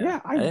Stadia. Yeah,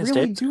 I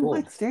really do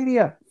like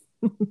Stadia.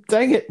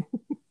 Dang it.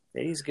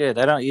 Stadia's good.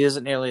 I don't use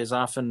it nearly as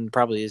often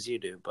probably as you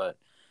do, but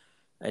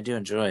I do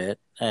enjoy it.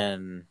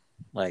 And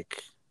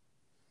Like,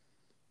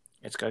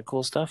 it's got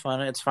cool stuff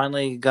on it. It's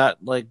finally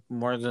got like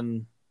more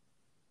than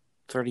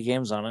 30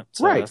 games on it.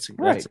 So Right, that's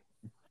right.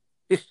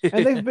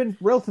 And they've been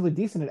relatively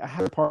decent at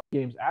having part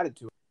games added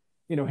to it.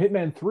 You know,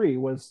 Hitman 3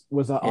 was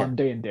on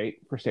day and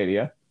date for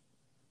Stadia.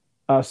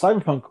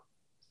 Cyberpunk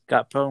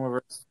got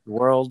Pokemon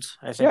World,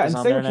 I think, yeah, is and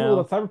on say there what you will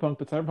now. about Cyberpunk,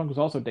 but Cyberpunk was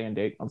also day and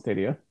date on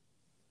Stadia.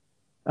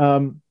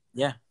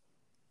 Yeah.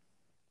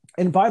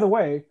 And by the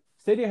way,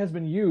 Stadia has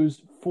been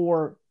used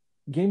for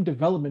game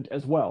development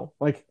as well.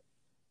 Like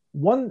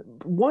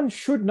one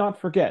should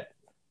not forget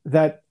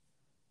that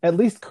at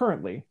least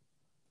currently,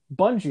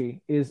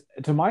 Bungie is,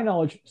 to my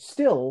knowledge,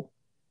 still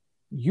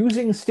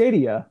using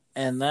Stadia.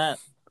 And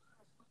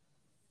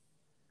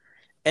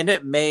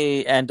it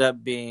may end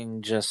up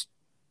being just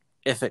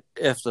if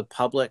the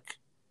public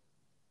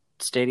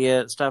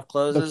Stadia stuff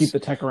closes, they'll keep the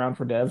tech around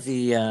for dev.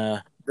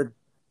 The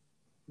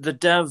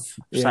dev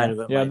side of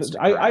it might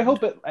stick around. I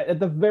hope at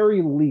the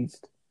very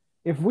least,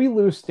 if we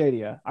lose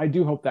Stadia, I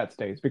do hope that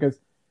stays, because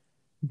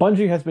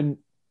Bungie has been.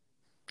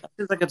 I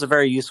feel like it's a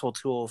very useful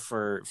tool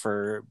for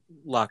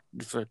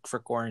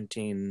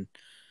quarantine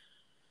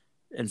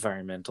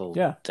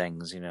environmental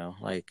things. You know,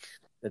 like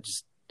it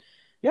just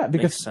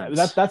because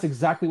that's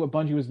exactly what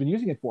Bungie has been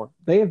using it for.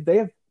 They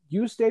have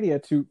used Stadia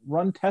to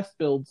run test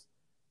builds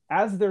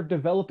as they're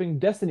developing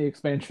Destiny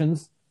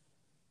expansions,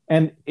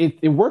 and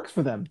it works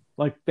for them.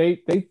 Like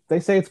they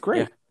say it's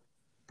great.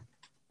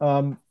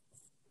 Yeah.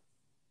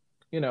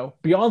 You know,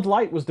 Beyond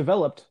Light was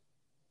developed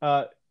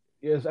as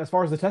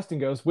far as the testing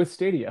goes with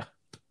Stadia.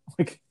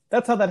 Like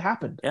that's how that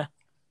happened. Yeah.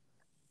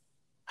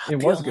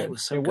 It was good. It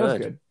was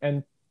good.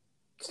 And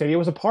Stadia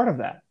was a part of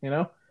that, you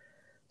know?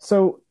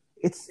 So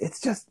it's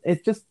just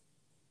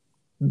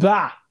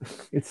bah.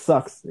 It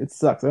sucks. It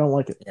sucks. I don't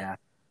like it. Yeah.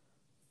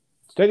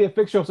 Stadia,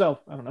 fix yourself.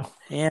 I don't know.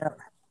 Yeah.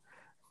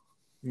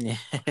 Yeah.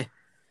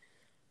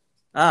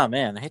 Oh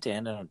man, I hate to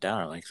end on a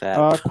downer like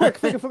that. Quick,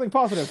 think of something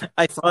positive.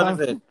 I thought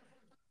of it.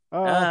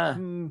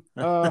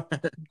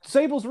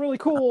 Sable's really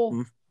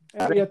cool.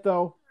 Yet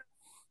though.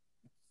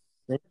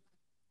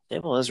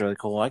 Sable is really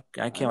cool. I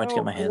can't wait to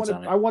get my hands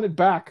on it. I want it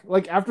back.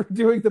 Like after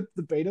doing the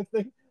beta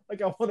thing,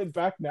 like I want it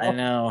back now. I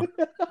know.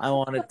 I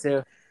want it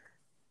too.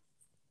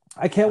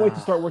 I can't wait to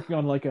start working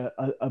on like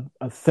a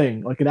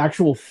thing, like an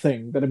actual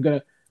thing that I'm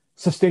gonna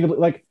sustainably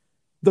like.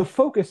 The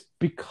focus,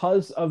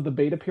 because of the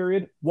beta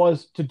period,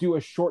 was to do a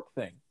short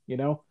thing, you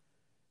know?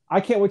 I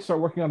can't wait to start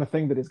working on a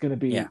thing that is going to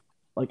be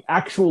like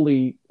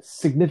actually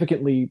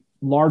significantly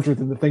larger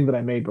than the thing that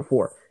I made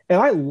before. And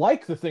I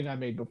like the thing I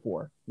made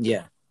before.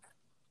 Yeah.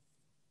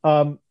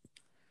 That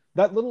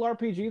little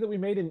RPG that we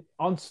made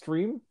on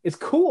stream is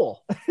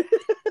cool.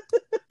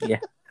 Yeah.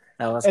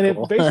 That was and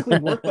cool. It basically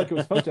worked like it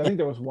was supposed to. I think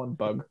there was one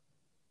bug.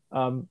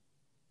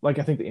 Like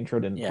I think the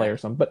intro didn't play or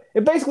something, but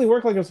it basically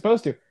worked like it was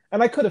supposed to.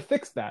 And I could have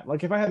fixed that.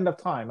 Like if I had enough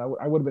time, I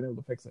would have been able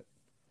to fix it.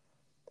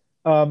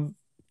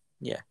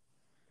 Yeah.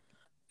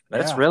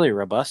 But it's really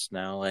robust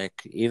now. Like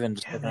even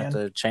just looking at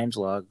the change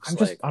logs,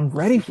 I'm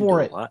ready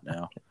for it. A lot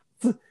now.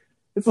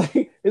 It's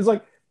like.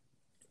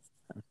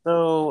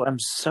 I'm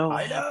so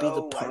happy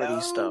the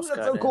party stuff got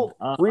so cool.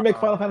 Remake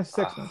Final Fantasy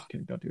VI. No, just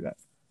kidding. Don't do that.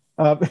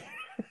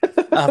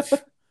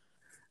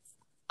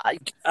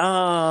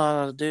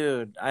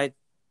 Dude,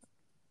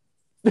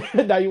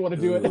 now you want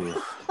to do it.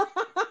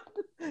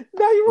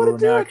 Now you want to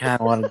do it. I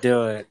kind of want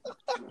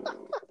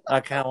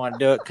to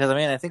do it. Because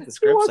I think the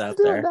script's out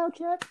there. Now,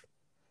 chat.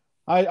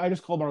 I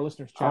just called our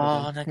listeners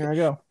chat. Here I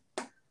go.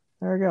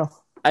 There we go.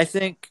 I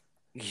think.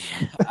 Yeah,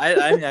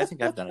 I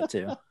think I've done it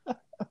too.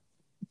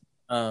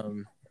 I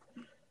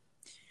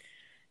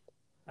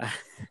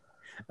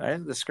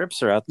think the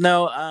scripts are out.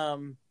 No,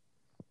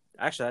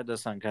 actually, that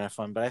does sound kind of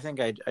fun. But I think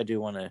I do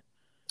want to.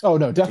 Oh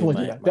no! Definitely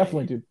do that.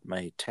 Definitely do.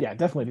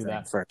 Definitely do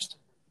that first.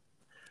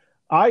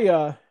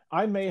 I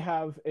may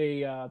have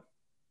and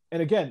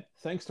again,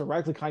 thanks to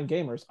Radically Kind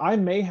Gamers, I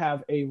may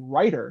have a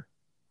writer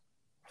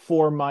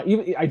for my.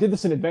 Even I did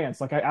this in advance.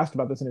 Like I asked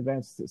about this in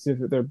advance to see if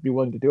they'd be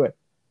willing to do it.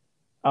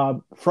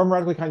 From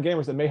Radically Kind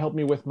Gamers, that may help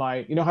me with my.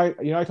 You know how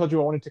I told you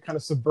I wanted to kind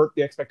of subvert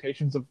the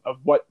expectations of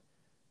what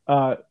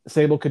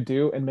Sable could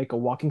do and make a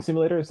walking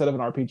simulator instead of an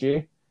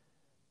RPG.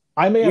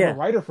 I may have a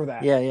writer for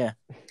that. Yeah.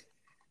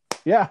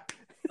 Yeah.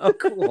 Oh,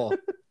 cool.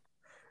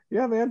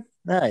 Yeah, man.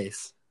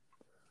 Nice.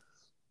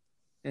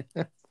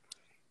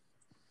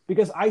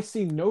 Because I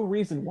see no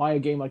reason why a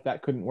game like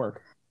that couldn't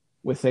work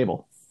with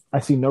Sable. I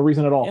see no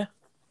reason at all. Yeah.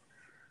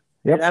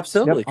 Yep. It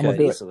absolutely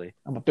could easily.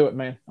 I'm gonna do it,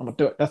 man. I'm gonna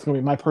do it. That's gonna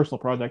be my personal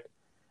project.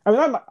 I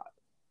mean,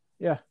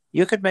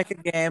 You could make a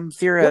game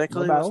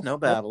theoretically with no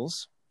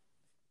battles.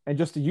 And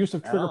just the use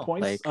of trigger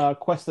points,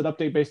 quests that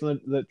update based on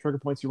the trigger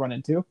points you run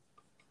into.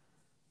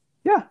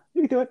 Yeah,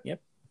 you can do it.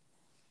 Yep.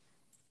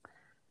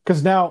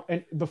 Because now,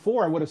 and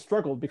before I would have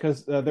struggled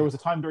because there was a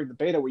time during the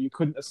beta where you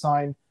couldn't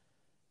assign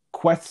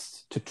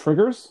quests to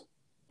triggers,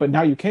 but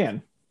now you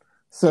can.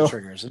 So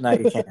triggers, now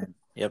you can.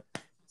 Yep.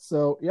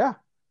 So yeah.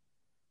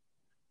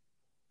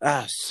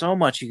 So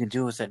much you can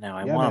do with it now.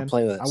 I want to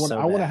play with it.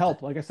 I want to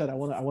help. Like I said, I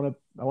want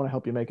to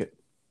help you make it.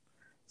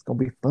 It's gonna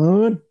be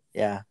fun.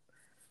 Yeah.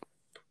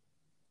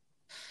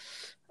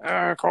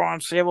 Come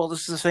on, Sable.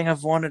 This is the thing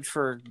I've wanted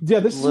for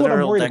this is what I'm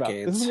literal worried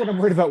decades. about. This is what I'm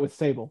worried about with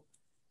Sable.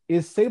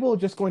 Is Sable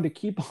just going to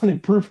keep on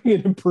improving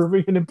and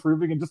improving and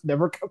improving and just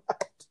never come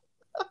out?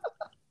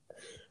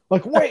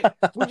 Like, wait,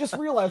 we just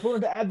realized we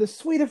wanted to add this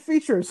suite of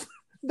features.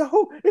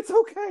 No, it's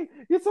okay.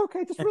 It's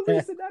okay. Just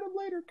release it. Add them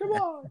later. Come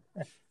on.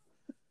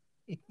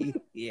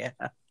 Yeah.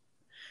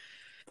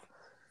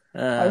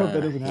 I hope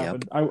that doesn't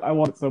happen. I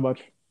want it so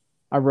much.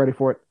 I'm ready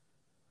for it.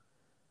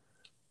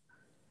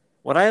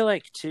 What I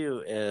like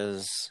too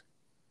is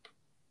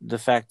the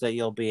fact that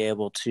you'll be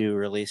able to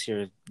release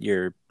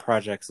your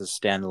projects as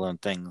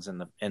standalone things in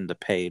the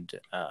paid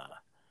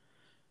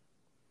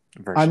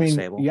version of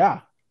Sable. Yeah.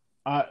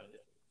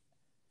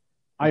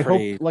 I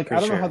hope, like, I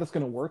don't know how that's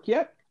going to work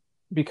yet,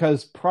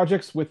 because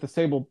projects with the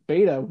Sable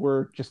beta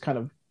were just kind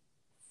of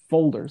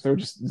folders. They were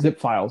just zip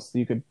files. So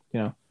you could,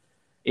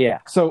 Yeah.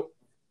 So,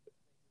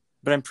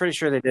 but I'm pretty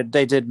sure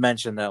they did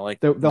mention that, like,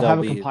 they'll have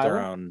a be compiler?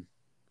 their own.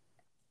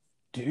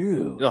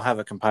 Dude, they'll have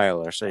a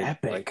compiler, so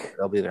epic. Like,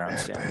 they'll be their own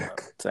standalone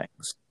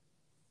things.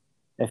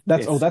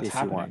 That's if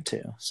happening. You want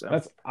to,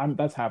 so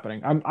that's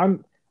happening.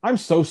 I'm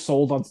so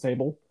sold on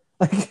Sable.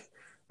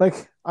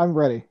 Like I'm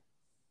ready.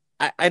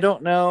 I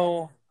don't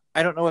know.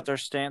 I don't know what their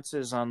stance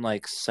is on,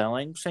 like,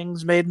 selling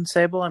things made in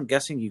Sable. I'm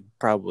guessing you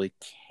probably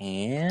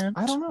can't.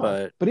 I don't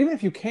know, but even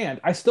if you can't,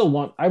 I would still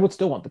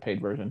want the paid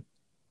version.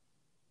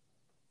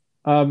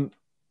 Oh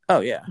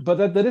yeah,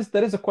 but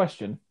that is a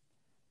question,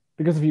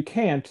 because if you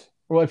can't,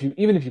 or if you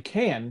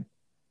can.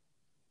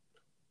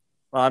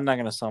 Well, I'm not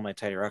going to sell my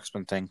Teddy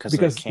Ruxpin thing because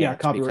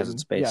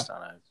it's based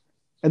on it.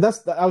 And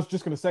I was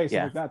just going to say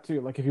something like that too.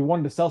 Like, if you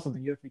wanted to sell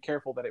something, you have to be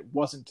careful that it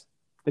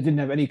didn't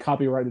have any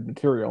copyrighted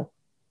material,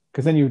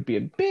 because then you would be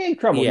in big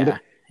trouble. Yeah.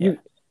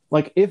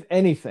 Like, if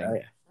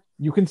anything,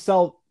 you can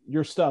sell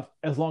your stuff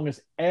as long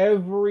as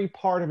every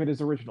part of it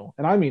is original,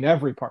 and I mean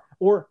every part.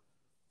 Or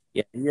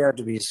you have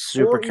to be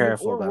super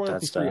careful about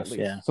that stuff.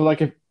 Yeah. So,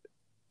 like,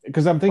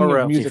 because I'm thinking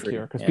of music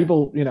here, because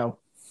people,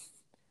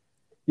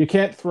 you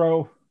can't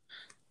throw.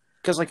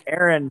 Because, like,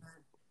 Aaron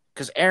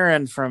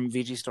from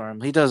VG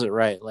Storm, he does it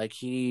right. Like,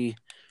 he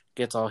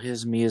gets all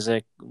his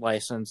music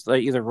licensed,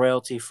 like, either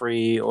royalty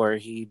free, or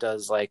he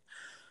does, like,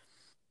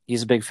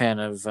 he's a big fan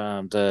of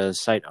the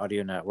Site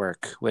Audio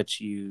Network, which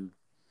you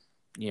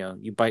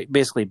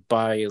basically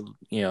buy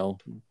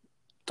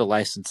the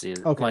licenses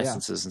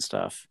and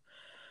stuff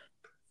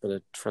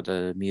for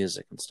the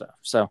music and stuff.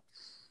 So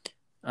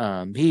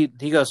he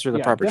goes through the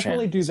proper channels.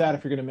 Definitely do that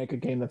if you're going to make a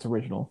game that's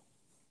original.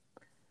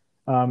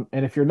 And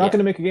if you're not going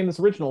to make a game that's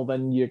original,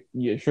 then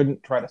you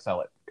shouldn't try to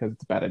sell it, because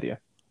it's a bad idea.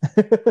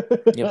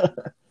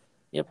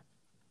 Yep.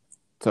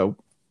 So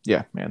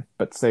yeah, man.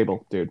 But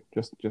Sable, dude,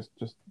 just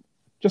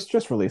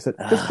release it.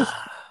 Just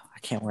I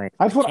can't wait.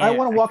 I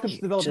want to walk up to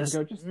the developers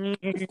and go,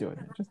 just do it.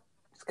 Just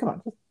come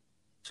on.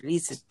 Just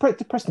release it.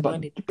 Press the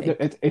button.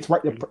 It's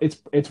right.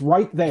 It's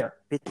right there.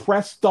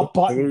 Press the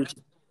button.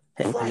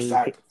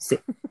 Press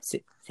it.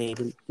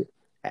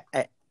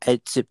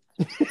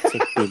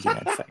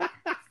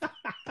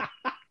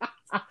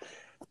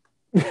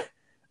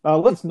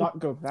 Let's not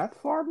go that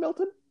far,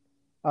 Milton.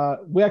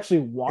 We actually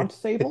want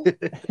Sable.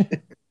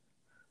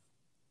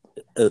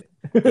 That's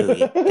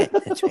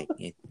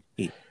right.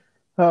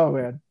 Oh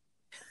man,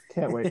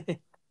 can't wait.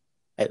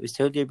 I was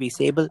told there'd be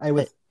Sable. I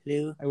was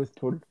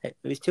told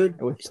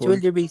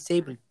there'd be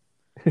Sable.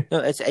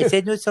 No, I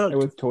said no salt. I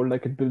was told I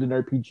could build an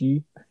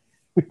RPG.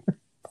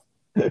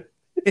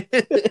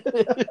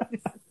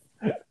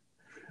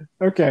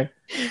 Okay.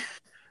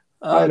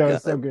 I know,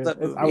 it's so good.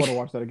 I want to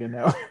watch that again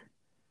now.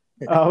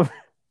 All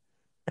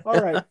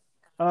right.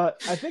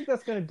 I think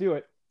that's going to do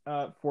it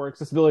for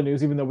accessibility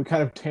news, even though we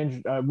kind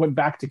of went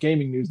back to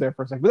gaming news there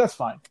for a second, but that's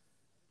fine.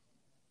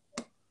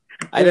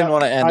 I didn't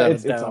want to end on a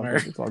downer.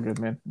 It's all good,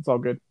 man. It's all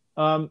good.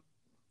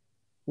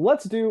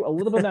 Let's do a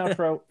little bit of an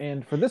outro,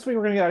 and for this week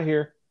we're going to get out of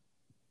here,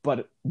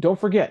 but don't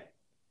forget,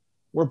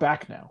 we're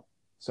back now,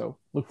 so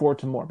look forward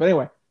to more. But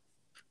anyway,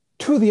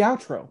 to the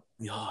outro.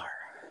 We are.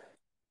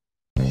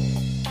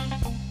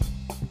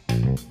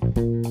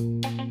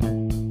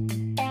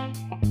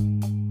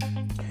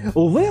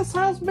 This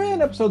has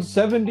been episode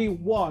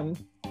 71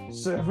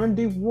 of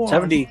the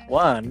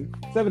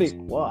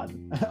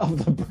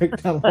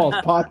Breakdown Walls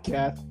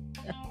podcast.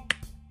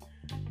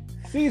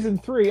 Season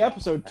 3,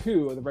 episode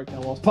 2 of the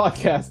Breakdown Walls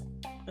podcast.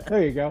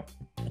 There you go.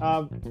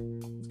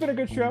 It's been a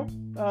good show.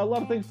 A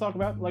lot of things to talk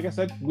about. Like I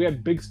said, we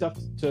had big stuff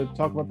to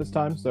talk about this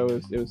time, so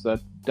it was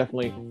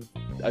definitely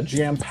a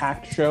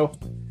jam-packed show.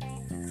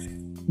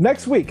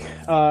 Next week,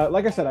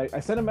 like I said,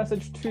 I sent a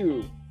message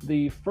to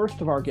the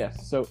first of our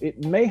guests, so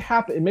it may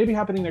happen. It may be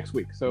happening next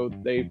week. So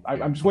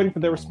I'm just waiting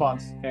for their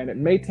response, and it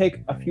may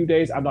take a few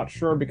days. I'm not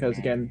sure, because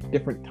again,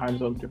 different time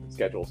zones, different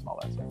schedules, and all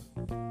that stuff.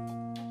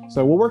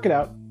 So we'll work it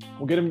out.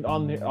 We'll get him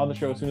on the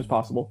show as soon as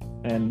possible,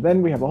 and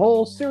then we have a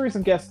whole series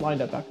of guests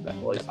lined up after that.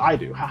 Well, at least I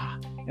do.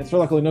 And Sir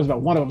luckily knows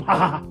about one of them.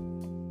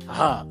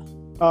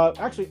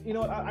 Actually, you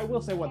know what? I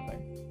will say one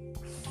thing.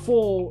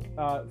 Full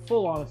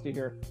honesty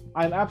here.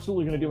 I'm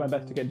absolutely going to do my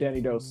best to get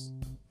Danny Dose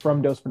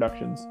from Dose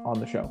Productions on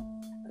the show.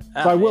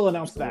 So I will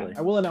announce that.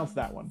 I will announce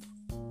that one.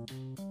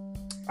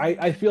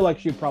 I feel like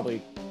she'd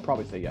probably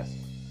say yes.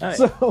 Right.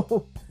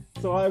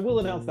 So I will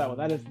announce that one.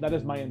 That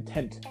is my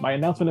intent. My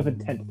announcement of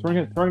intent. Throwing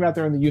it out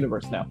there in the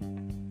universe now.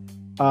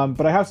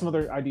 But I have some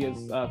other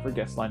ideas for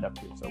guests lined up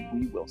too. So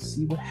we will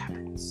see what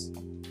happens.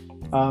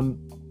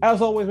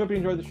 As always, hope you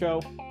enjoyed the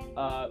show.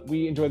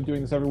 We enjoy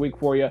doing this every week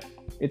for you.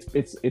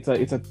 It's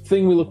a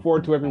thing we look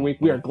forward to every week.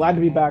 We are glad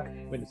to be back.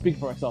 I mean, speaking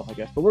for myself, I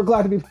guess, but we're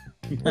glad to be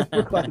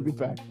we're glad to be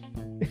back.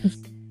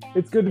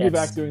 It's good to be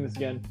back doing this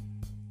again.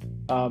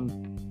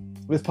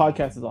 This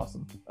podcast is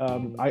awesome.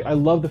 I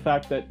love the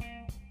fact that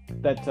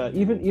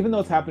even though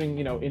it's happening,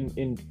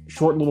 in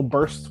short little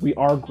bursts, we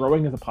are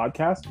growing as a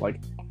podcast.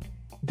 Like,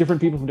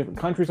 different people from different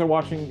countries are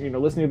watching,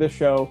 listening to this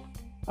show.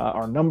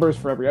 Our numbers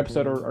for every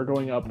episode are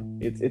going up.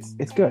 It's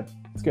good.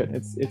 It's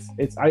good.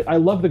 I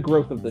love the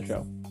growth of the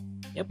show.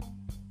 Yep.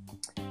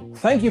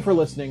 Thank you for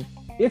listening.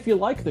 If you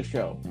like the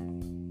show,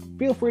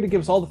 feel free to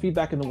give us all the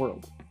feedback in the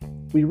world.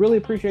 We really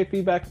appreciate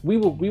feedback. We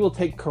will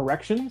take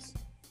corrections.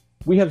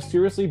 We have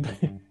seriously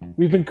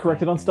we've been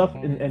corrected on stuff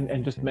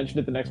and just mentioned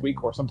it the next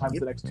week or sometimes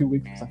the next 2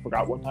 weeks because I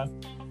forgot one time.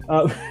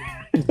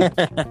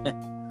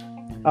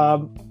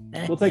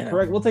 We'll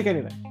take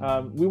anything.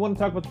 We want to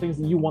talk about the things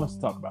that you want us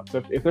to talk about.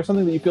 So if there's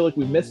something that you feel like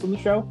we missed on the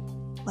show,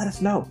 let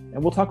us know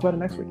and we'll talk about it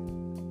next week.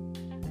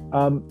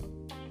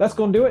 That's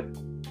going to do it.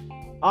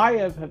 I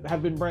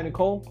have been Brandon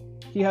Cole.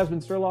 He has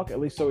been Sturlock, at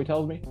least so he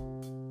tells me.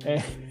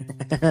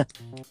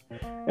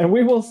 And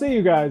we will see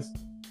you guys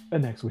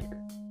next week.